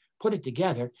mind. Put it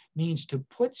together means to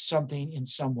put something in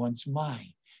someone's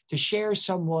mind, to share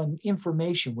someone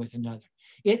information with another.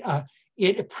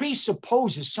 It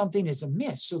presupposes something is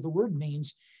amiss. So the word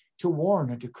means to warn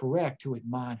or to correct, to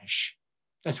admonish.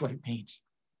 That's what it means.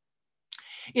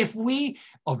 If we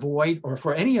avoid, or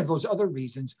for any of those other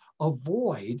reasons,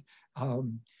 avoid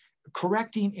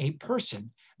correcting a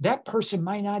person, that person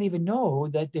might not even know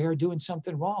that they're doing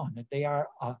something wrong, that they are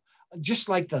just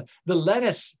like the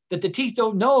lettuce that the teeth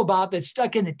don't know about that's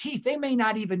stuck in the teeth. They may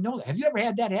not even know that. Have you ever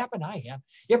had that happen? I have.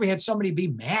 You ever had somebody be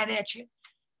mad at you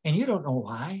and you don't know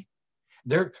why?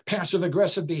 Their passive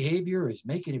aggressive behavior is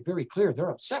making it very clear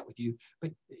they're upset with you,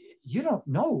 but you don't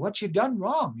know what you've done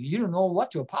wrong. You don't know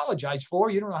what to apologize for.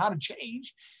 You don't know how to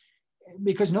change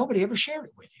because nobody ever shared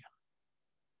it with you.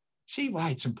 See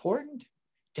why it's important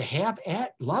to have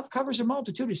love covers a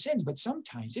multitude of sins, but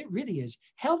sometimes it really is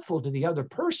helpful to the other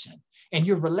person and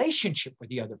your relationship with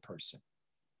the other person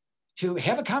to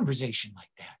have a conversation like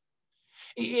that.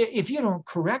 If you don't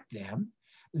correct them,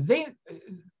 they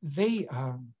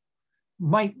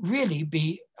might really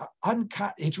be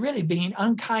unkind. It's really being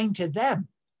unkind to them,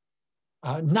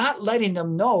 not letting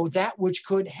them know that which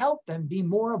could help them be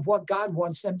more of what God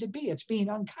wants them to be. It's being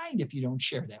unkind if you don't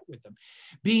share that with them.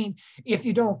 If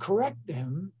you don't correct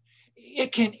them,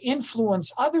 it can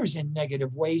influence others in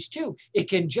negative ways too. It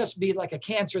can just be like a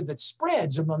cancer that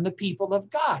spreads among the people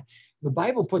of God. The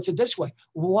Bible puts it this way: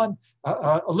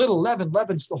 a little leaven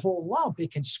leavens the whole lump.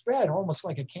 It can spread almost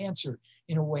like a cancer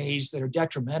in ways that are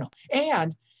detrimental.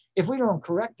 And if we don't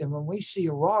correct them, when we see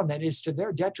a wrong that is to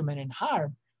their detriment and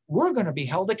harm, we're going to be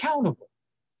held accountable.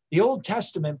 The Old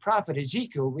Testament prophet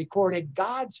Ezekiel recorded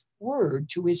God's word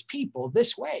to his people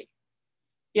this way: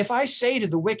 if I say to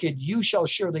the wicked, you shall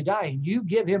surely die, and you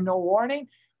give him no warning,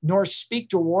 nor speak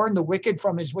to warn the wicked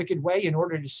from his wicked way in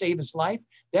order to save his life,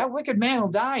 that wicked man will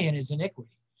die in his iniquity.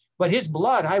 But his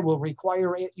blood I will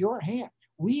require at your hand.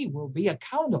 We will be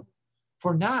accountable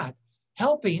for not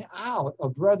helping out a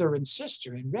brother and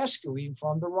sister and rescuing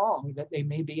from the wrong that they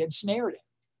may be ensnared in.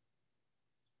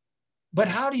 But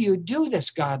how do you do this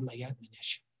godly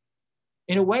admonition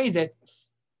in a way that,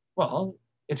 well,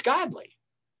 it's godly?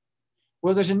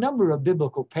 Well, there's a number of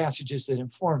biblical passages that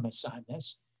inform us on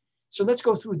this. So let's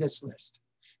go through this list.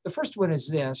 The first one is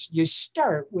this: you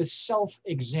start with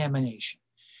self-examination.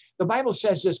 The Bible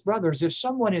says this: brothers, if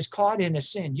someone is caught in a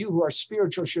sin, you who are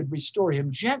spiritual should restore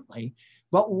him gently,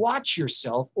 but watch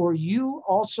yourself, or you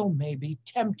also may be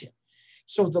tempted.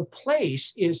 So the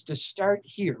place is to start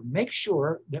here. Make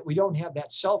sure that we don't have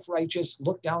that self-righteous,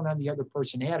 look down on the other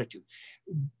person attitude.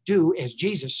 Do, as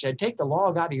Jesus said, take the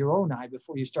log out of your own eye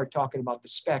before you start talking about the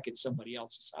speck in somebody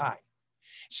else's eye.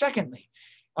 Secondly,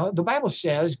 the Bible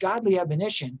says godly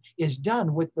admonition is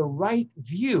done with the right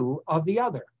view of the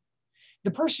other.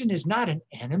 The person is not an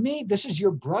enemy. This is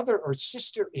your brother or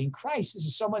sister in Christ. This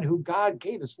is someone who God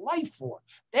gave his life for.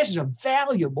 This is a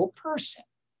valuable person.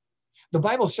 The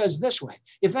Bible says this way: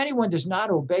 if anyone does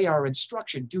not obey our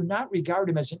instruction, do not regard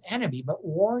him as an enemy, but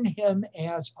warn him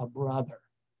as a brother.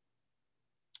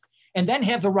 And then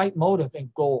have the right motive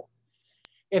and goal.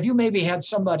 If you maybe had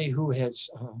somebody who has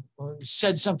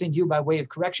said something to you by way of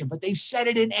correction, but they've said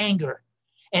it in anger,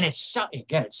 and it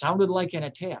sounded like an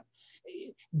attack.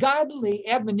 Godly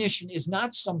admonition is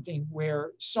not something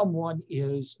where someone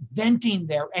is venting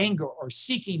their anger or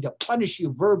seeking to punish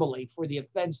you verbally for the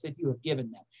offense that you have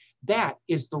given them. That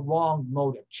is the wrong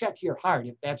motive. Check your heart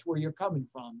if that's where you're coming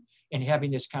from in having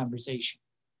this conversation.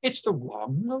 It's the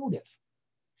wrong motive.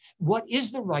 What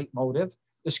is the right motive?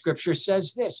 The scripture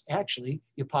says this. Actually,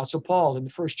 the Apostle Paul in the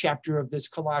first chapter of this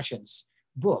Colossians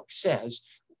book says,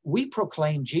 we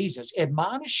proclaim Jesus,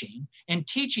 admonishing and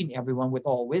teaching everyone with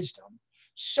all wisdom,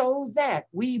 so that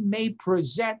we may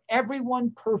present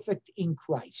everyone perfect in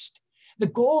Christ. The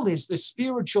goal is the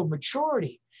spiritual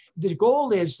maturity. The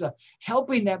goal is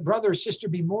helping that brother or sister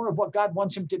be more of what God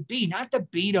wants him to be, not to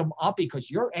beat them up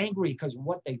because you're angry because of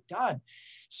what they've done.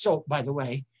 So, by the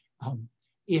way,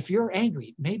 if you're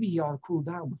angry, maybe you ought to cool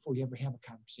down before you ever have a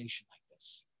conversation like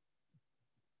this.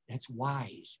 That's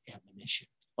wise admonition.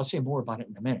 I'll say more about it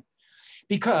in a minute.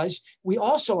 Because we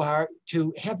also are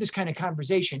to have this kind of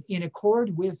conversation in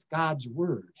accord with God's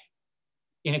word.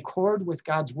 In accord with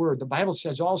God's word. The Bible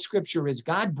says all scripture is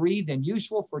God-breathed and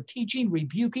useful for teaching,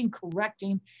 rebuking,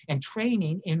 correcting, and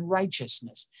training in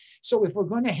righteousness. So if we're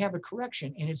going to have a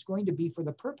correction, and it's going to be for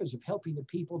the purpose of helping the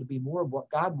people to be more of what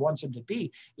God wants them to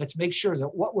be, let's make sure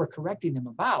that what we're correcting them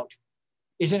about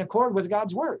is in accord with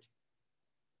God's word.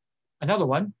 Another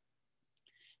one,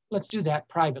 let's do that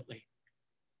privately.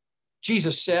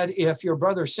 Jesus said, if your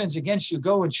brother sins against you,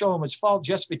 go and show him his fault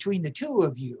just between the two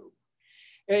of you.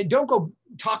 Don't go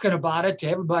talking about it to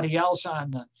everybody else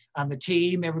on the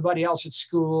team, everybody else at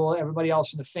school, everybody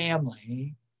else in the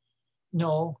family.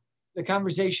 No, the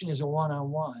conversation is a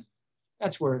one-on-one.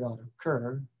 That's where it ought to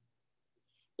occur.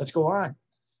 Let's go on.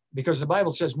 because the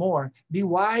Bible says more, be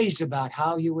wise about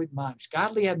how you admonish.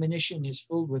 Godly admonition is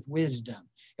filled with wisdom.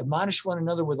 Admonish one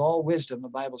another with all wisdom, the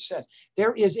Bible says.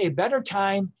 There is a better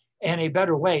time and a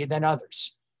better way than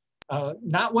others.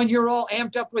 Not when you're all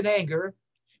amped up with anger,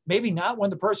 maybe not when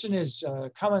the person is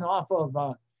coming off of,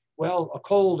 a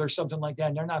cold or something like that,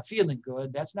 and they're not feeling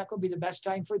good. That's not going to be the best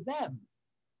time for them.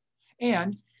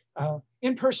 And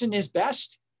in person is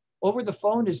best. Over the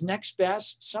phone is next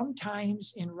best.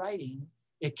 Sometimes in writing,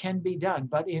 it can be done.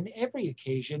 But in every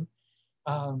occasion,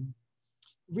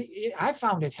 I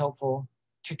found it helpful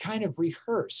to kind of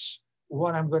rehearse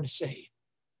what I'm going to say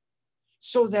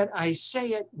so that I say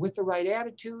it with the right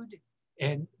attitude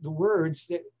and the words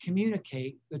that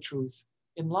communicate the truth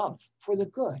in love for the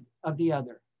good of the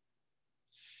other.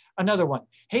 Another one,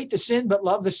 hate the sin, but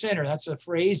love the sinner. That's a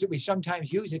phrase that we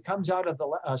sometimes use. It comes out of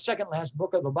the second last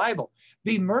book of the Bible.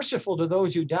 Be merciful to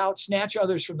those who doubt, snatch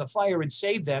others from the fire and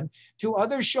save them. To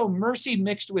others show mercy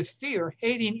mixed with fear,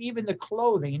 hating even the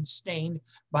clothing stained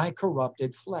by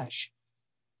corrupted flesh.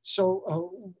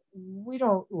 So we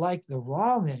don't like the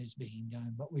wrong that is being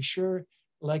done, but we sure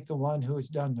like the one who has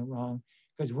done the wrong,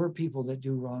 because we're people that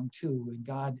do wrong too, and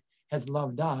God has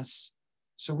loved us.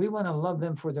 So we want to love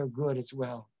them for their good as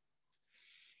well.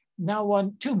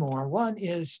 Now, two more. One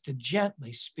is to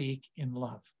gently speak in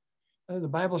love. The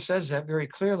Bible says that very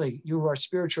clearly. You who are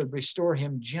spiritual, restore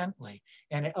him gently.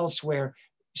 And elsewhere,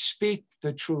 speak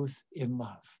the truth in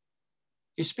love.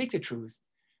 You speak the truth,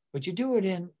 but you do it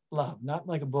in love, not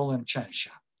like a bull in a china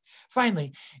shop.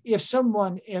 Finally, if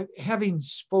someone, having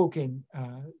spoken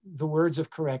the words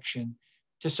of correction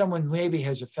to someone who maybe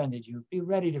has offended you, be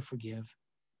ready to forgive.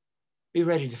 Be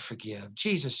ready to forgive.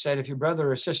 Jesus said, if your brother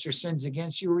or sister sins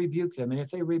against you, rebuke them. And if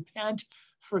they repent,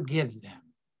 forgive them.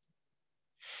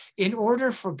 In order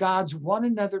for God's one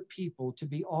another people to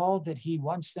be all that he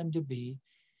wants them to be,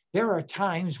 there are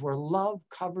times where love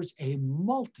covers a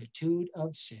multitude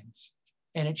of sins,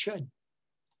 and it should.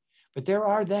 But there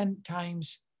are then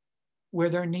times where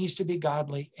there needs to be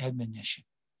godly admonition.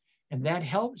 And that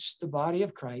helps the body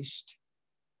of Christ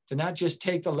to not just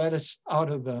take the lettuce out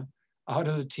of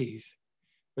the teeth,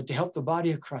 but to help the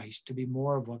body of Christ to be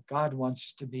more of what God wants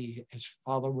us to be as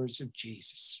followers of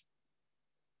Jesus.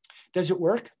 Does it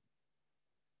work?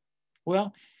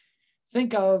 Well,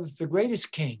 think of the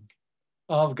greatest king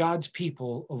of God's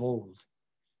people of old,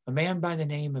 a man by the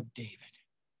name of David.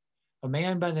 A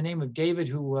man by the name of David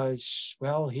who was,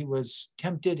 he was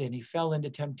tempted and he fell into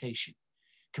temptation,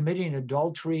 committing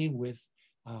adultery with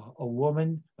a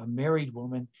woman, a married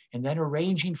woman, and then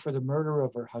arranging for the murder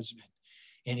of her husband.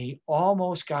 And he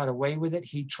almost got away with it.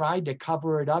 He tried to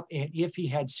cover it up. And if he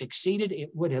had succeeded, it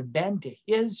would have been to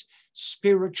his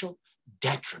spiritual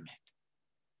detriment.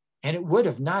 And it would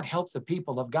have not helped the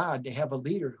people of God to have a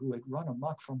leader who had run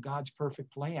amok from God's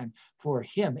perfect plan for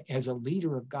him as a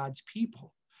leader of God's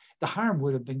people. The harm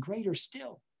would have been greater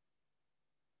still.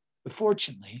 But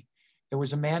fortunately, there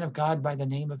was a man of God by the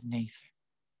name of Nathan.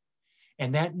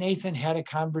 And that Nathan had a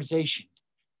conversation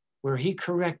where he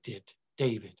corrected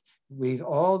David with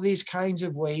all these kinds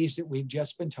of ways that we've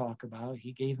just been talking about.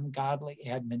 He gave him godly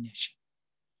admonition.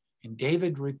 And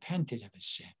David repented of his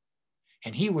sin.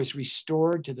 And he was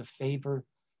restored to the favor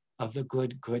of the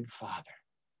good Father.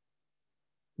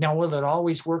 Now, will it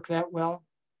always work that well?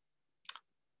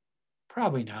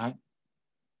 Probably not.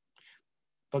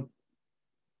 But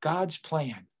God's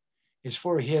plan is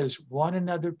for his one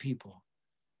another people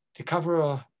to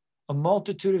cover a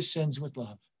multitude of sins with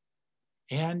love,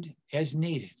 and as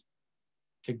needed,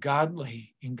 in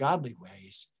godly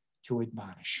ways to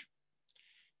admonish.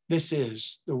 This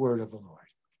is the word of the Lord.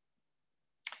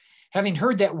 Having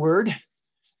heard that word,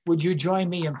 would you join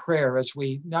me in prayer as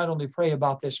we not only pray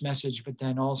about this message, but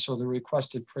then also the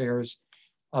requested prayers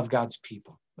of God's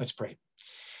people? Let's pray.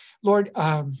 Lord,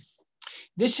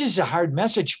 this is a hard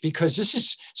message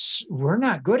because we're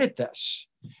not good at this.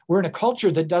 We're in a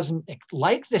culture that doesn't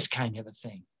like this kind of a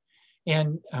thing.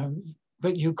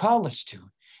 But you call us to.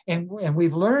 And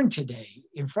we've learned today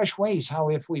in fresh ways how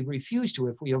if we refuse to,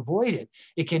 if we avoid it,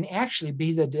 it can actually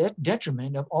be the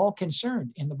detriment of all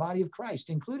concerned in the body of Christ,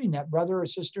 including that brother or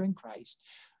sister in Christ,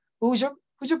 who's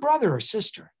a brother or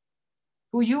sister,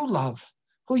 who you love,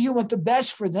 who you want the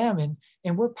best for them.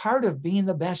 And we're part of being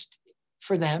the best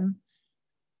for them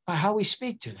by how we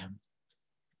speak to them.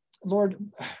 Lord,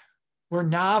 we're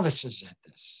novices at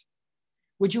this.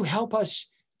 Would you help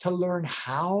us to learn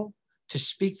how to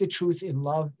speak the truth in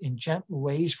love in gentle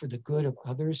ways for the good of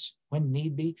others when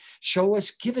need be?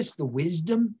 Give us the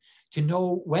wisdom to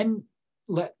know when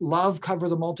let love cover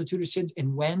the multitude of sins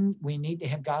and when we need to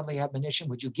have godly admonition.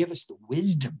 Would you give us the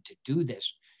wisdom to do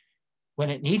this when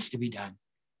it needs to be done?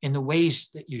 in the ways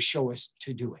that you show us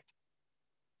to do it.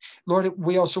 Lord,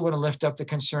 we also want to lift up the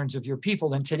concerns of your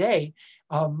people. And today,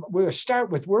 we'll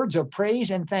start with words of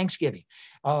praise and thanksgiving.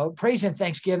 Praise and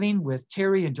thanksgiving with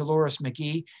Terry and Dolores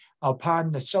McGee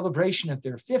upon the celebration of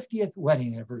their 50th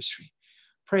wedding anniversary.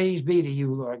 Praise be to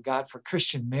you, Lord God, for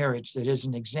Christian marriage that is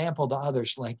an example to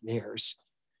others like theirs.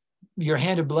 Your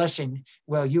hand of blessing,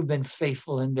 well, you've been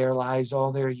faithful in their lives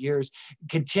all their years.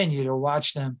 Continue to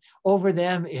watch them over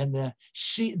them in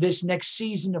this next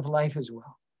season of life as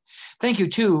well. Thank you,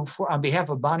 too, on behalf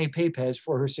of Bonnie Papez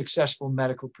for her successful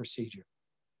medical procedure.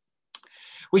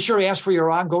 We sure ask for your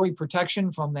ongoing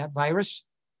protection from that virus.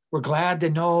 We're glad to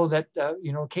know that,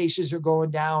 cases are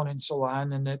going down and so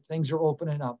on, and that things are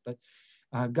opening up. But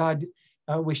God,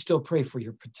 we still pray for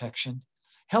your protection.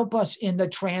 Help us in the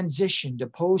transition to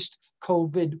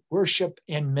post-COVID worship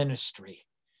and ministry.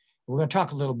 We're going to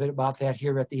talk a little bit about that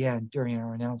here at the end during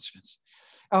our announcements.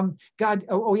 God,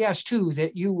 we ask too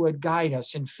that you would guide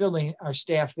us in filling our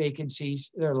staff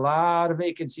vacancies. There are a lot of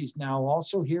vacancies now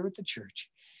also here at the church.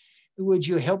 Would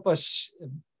you help us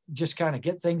just kind of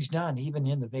get things done, even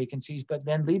in the vacancies, but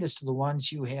then lead us to the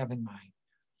ones you have in mind.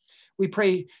 We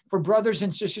pray for brothers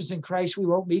and sisters in Christ we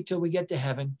won't meet till we get to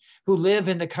heaven, who live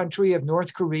in the country of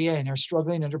North Korea and are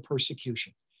struggling under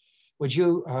persecution. Would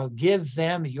you give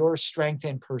them your strength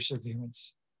and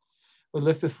perseverance? We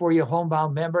lift before you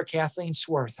homebound member Kathleen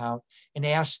Swarthout and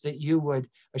ask that you would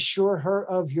assure her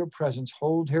of your presence,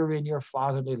 hold her in your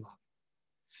fatherly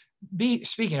love.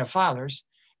 Speaking of fathers,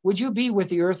 would you be with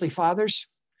the earthly fathers?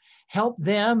 Help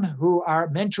them who are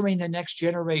mentoring the next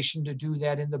generation to do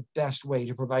that in the best way,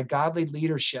 to provide godly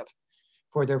leadership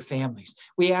for their families.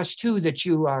 We ask too that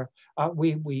you are,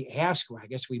 we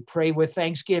pray with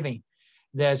thanksgiving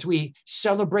that as we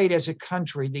celebrate as a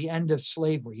country the end of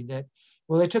slavery, that,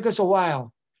 well, it took us a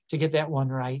while to get that one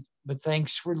right, but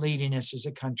thanks for leading us as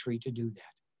a country to do that.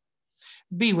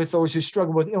 Be with those who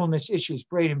struggle with illness issues,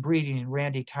 Braden Breeding and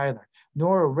Randy Tyler,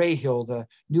 Nora Rahill, the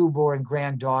newborn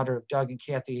granddaughter of Doug and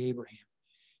Kathy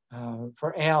Abraham,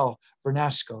 for Al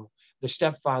Vernesco, the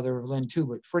stepfather of Lynn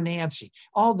Tubert, for Nancy,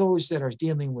 all those that are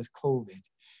dealing with COVID.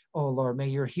 Oh, Lord, may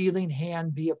your healing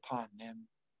hand be upon them.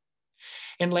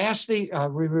 And lastly,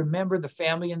 we remember the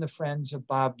family and the friends of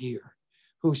Bob Gear,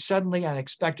 who suddenly,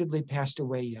 unexpectedly passed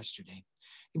away yesterday.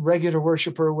 Regular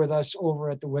worshiper with us over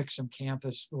at the Wixom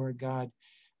campus, Lord God.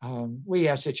 We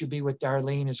ask that you be with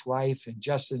Darlene, his wife, and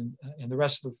Justin and the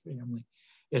rest of the family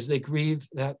as they grieve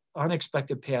that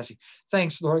unexpected passing.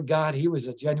 Thanks, Lord God. He was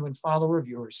a genuine follower of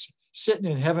yours, sitting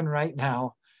in heaven right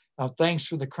now. Thanks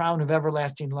for the crown of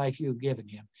everlasting life you've given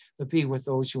him, but be with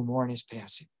those who mourn his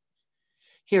passing.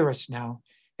 Hear us now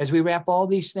as we wrap all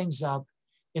these things up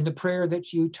in the prayer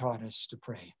that you taught us to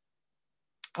pray.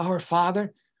 Our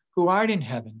Father, who art in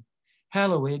heaven,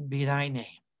 hallowed be thy name.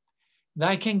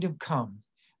 Thy kingdom come,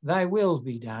 thy will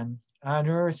be done on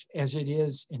earth as it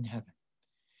is in heaven.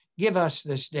 Give us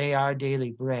this day our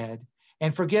daily bread,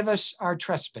 and forgive us our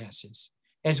trespasses,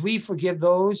 as we forgive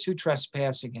those who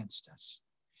trespass against us.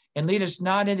 And lead us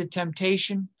not into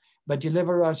temptation, but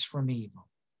deliver us from evil.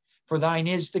 For thine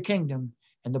is the kingdom,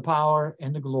 and the power,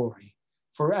 and the glory,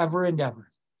 forever and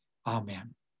ever.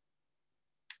 Amen.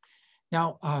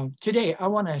 Now, today, I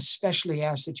want to especially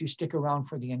ask that you stick around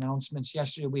for the announcements.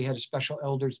 Yesterday, we had a special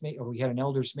elders meeting, or we had an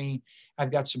elders meeting.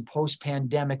 I've got some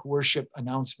post-pandemic worship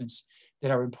announcements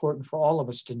that are important for all of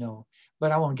us to know,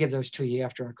 but I won't give those to you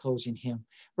after our closing hymn.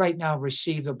 Right now,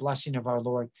 receive the blessing of our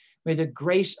Lord. May the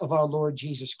grace of our Lord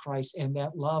Jesus Christ and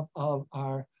that love of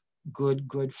our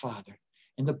good Father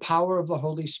and the power of the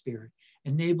Holy Spirit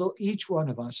enable each one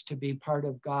of us to be part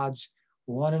of God's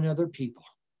one another people.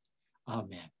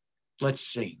 Amen. Let's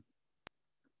sing.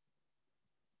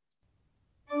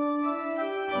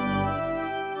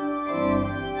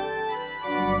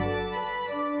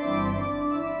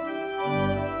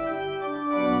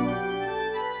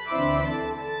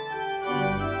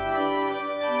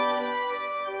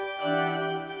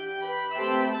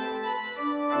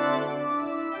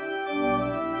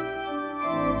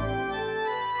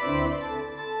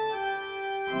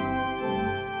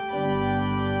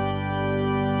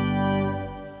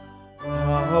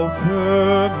 How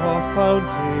firm a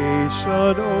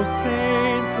foundation, O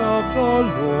saints of the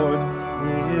Lord,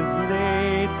 is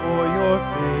laid for your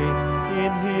faith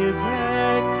in his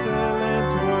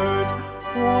excellent word.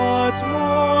 What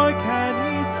more can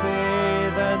he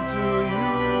say than to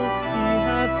you he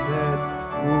has said,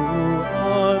 who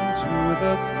unto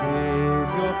the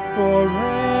Savior for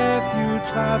refuge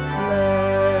have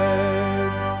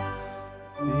fled?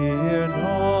 Fear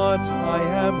not, I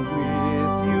am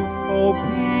with you. Oh,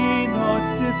 be not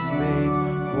dismayed,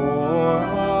 for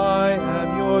I am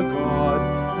your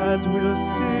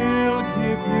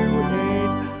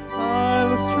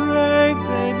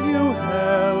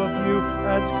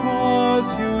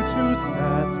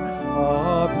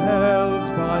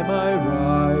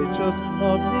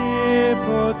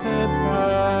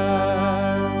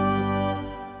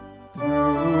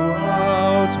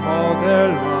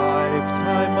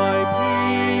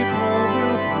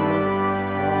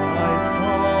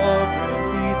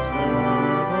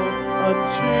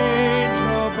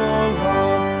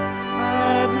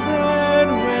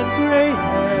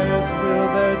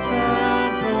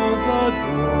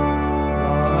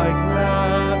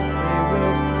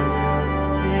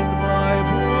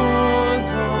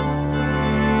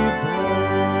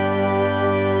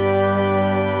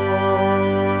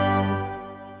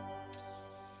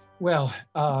Well,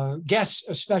 guests,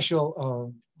 a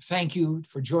special thank you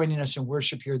for joining us in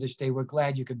worship here this day. We're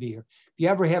glad you could be here. If you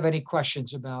ever have any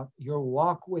questions about your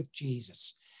walk with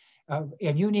Jesus,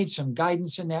 and you need some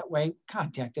guidance in that way,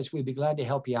 contact us. We'd be glad to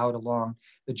help you out along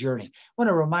the journey. I want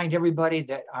to remind everybody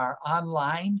that our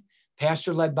online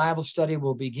pastor-led Bible study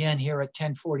will begin here at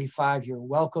 10:45. You're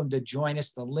welcome to join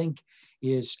us. The link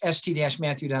is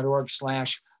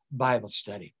st-matthew.org/Bible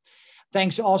study.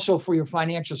 Thanks also for your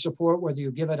financial support, whether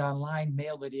you give it online,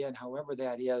 mail it in, however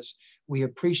that is. We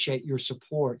appreciate your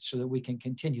support so that we can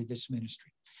continue this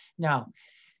ministry. Now,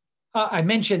 I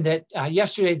mentioned that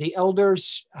yesterday the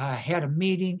elders had a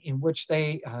meeting in which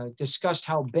they discussed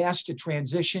how best to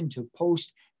transition to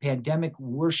post-pandemic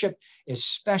worship,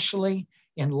 especially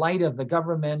in light of the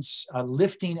government's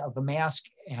lifting of the mask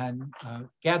and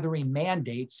gathering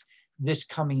mandates this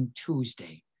coming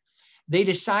Tuesday. They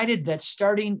decided that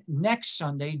starting next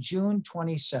Sunday, June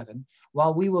 27,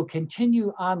 while we will continue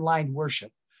online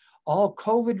worship, all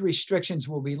COVID restrictions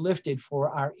will be lifted for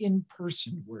our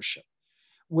in-person worship,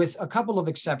 with a couple of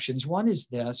exceptions. One is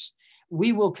this: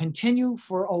 we will continue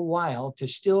for a while to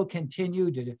still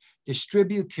continue to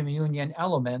distribute communion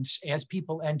elements as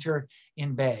people enter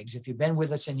in bags. If you've been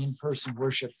with us in in-person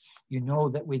worship, you know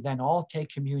that we then all take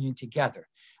communion together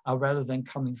rather than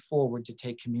coming forward to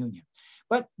take communion.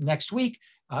 But next week,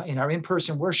 in our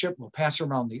in-person worship, we'll pass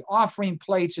around the offering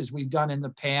plates as we've done in the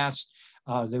past.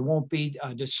 There won't be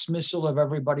a dismissal of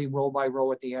everybody row by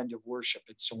row at the end of worship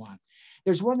and so on.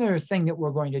 There's one other thing that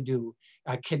we're going to do,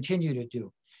 continue to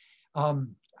do.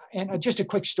 And just a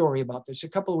quick story about this. A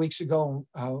couple of weeks ago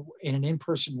in an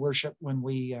in-person worship, when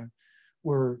we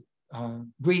were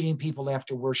greeting people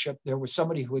after worship, there was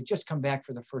somebody who had just come back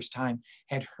for the first time,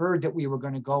 had heard that we were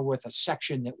going to go with a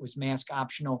section that was mask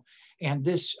optional. And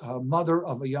this mother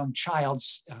of a young child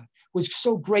was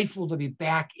so grateful to be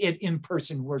back in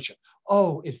in-person worship.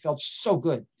 Oh, it felt so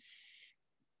good.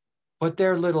 But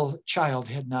their little child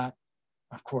had not,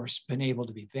 of course, been able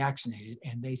to be vaccinated.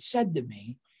 And they said to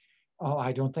me, oh,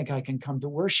 I don't think I can come to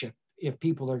worship if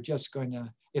people are just going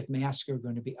to, if masks are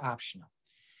going to be optional.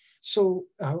 So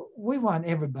we want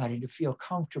everybody to feel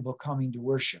comfortable coming to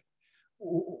worship,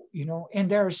 you know, and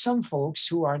there are some folks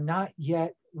who are not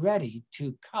yet ready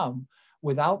to come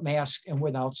without masks and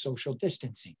without social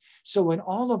distancing. So in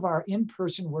all of our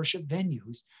in-person worship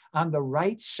venues, on the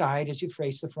right side, as you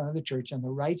face the front of the church, on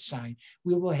the right side,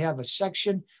 we will have a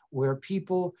section where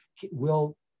people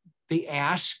will be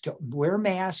asked to wear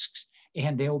masks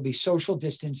and they will be social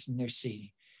distanced in their seating,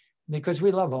 because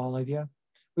we love all of you.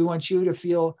 We want you to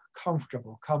feel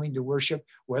comfortable coming to worship,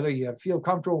 whether you feel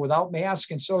comfortable without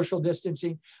mask and social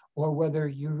distancing, or whether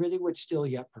you really would still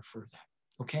yet prefer that,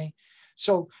 okay?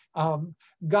 So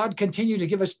God continue to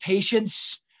give us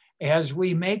patience as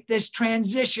we make this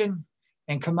transition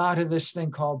and come out of this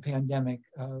thing called pandemic.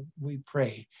 We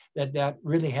pray that that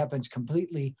really happens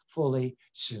completely, fully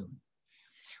soon.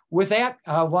 With that,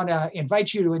 I want to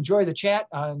invite you to enjoy the chat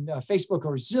on Facebook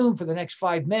or Zoom for the next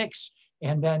 5 minutes.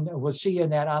 And then we'll see you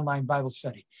in that online Bible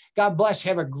study. God bless.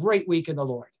 Have a great week in the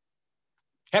Lord.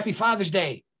 Happy Father's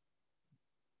Day.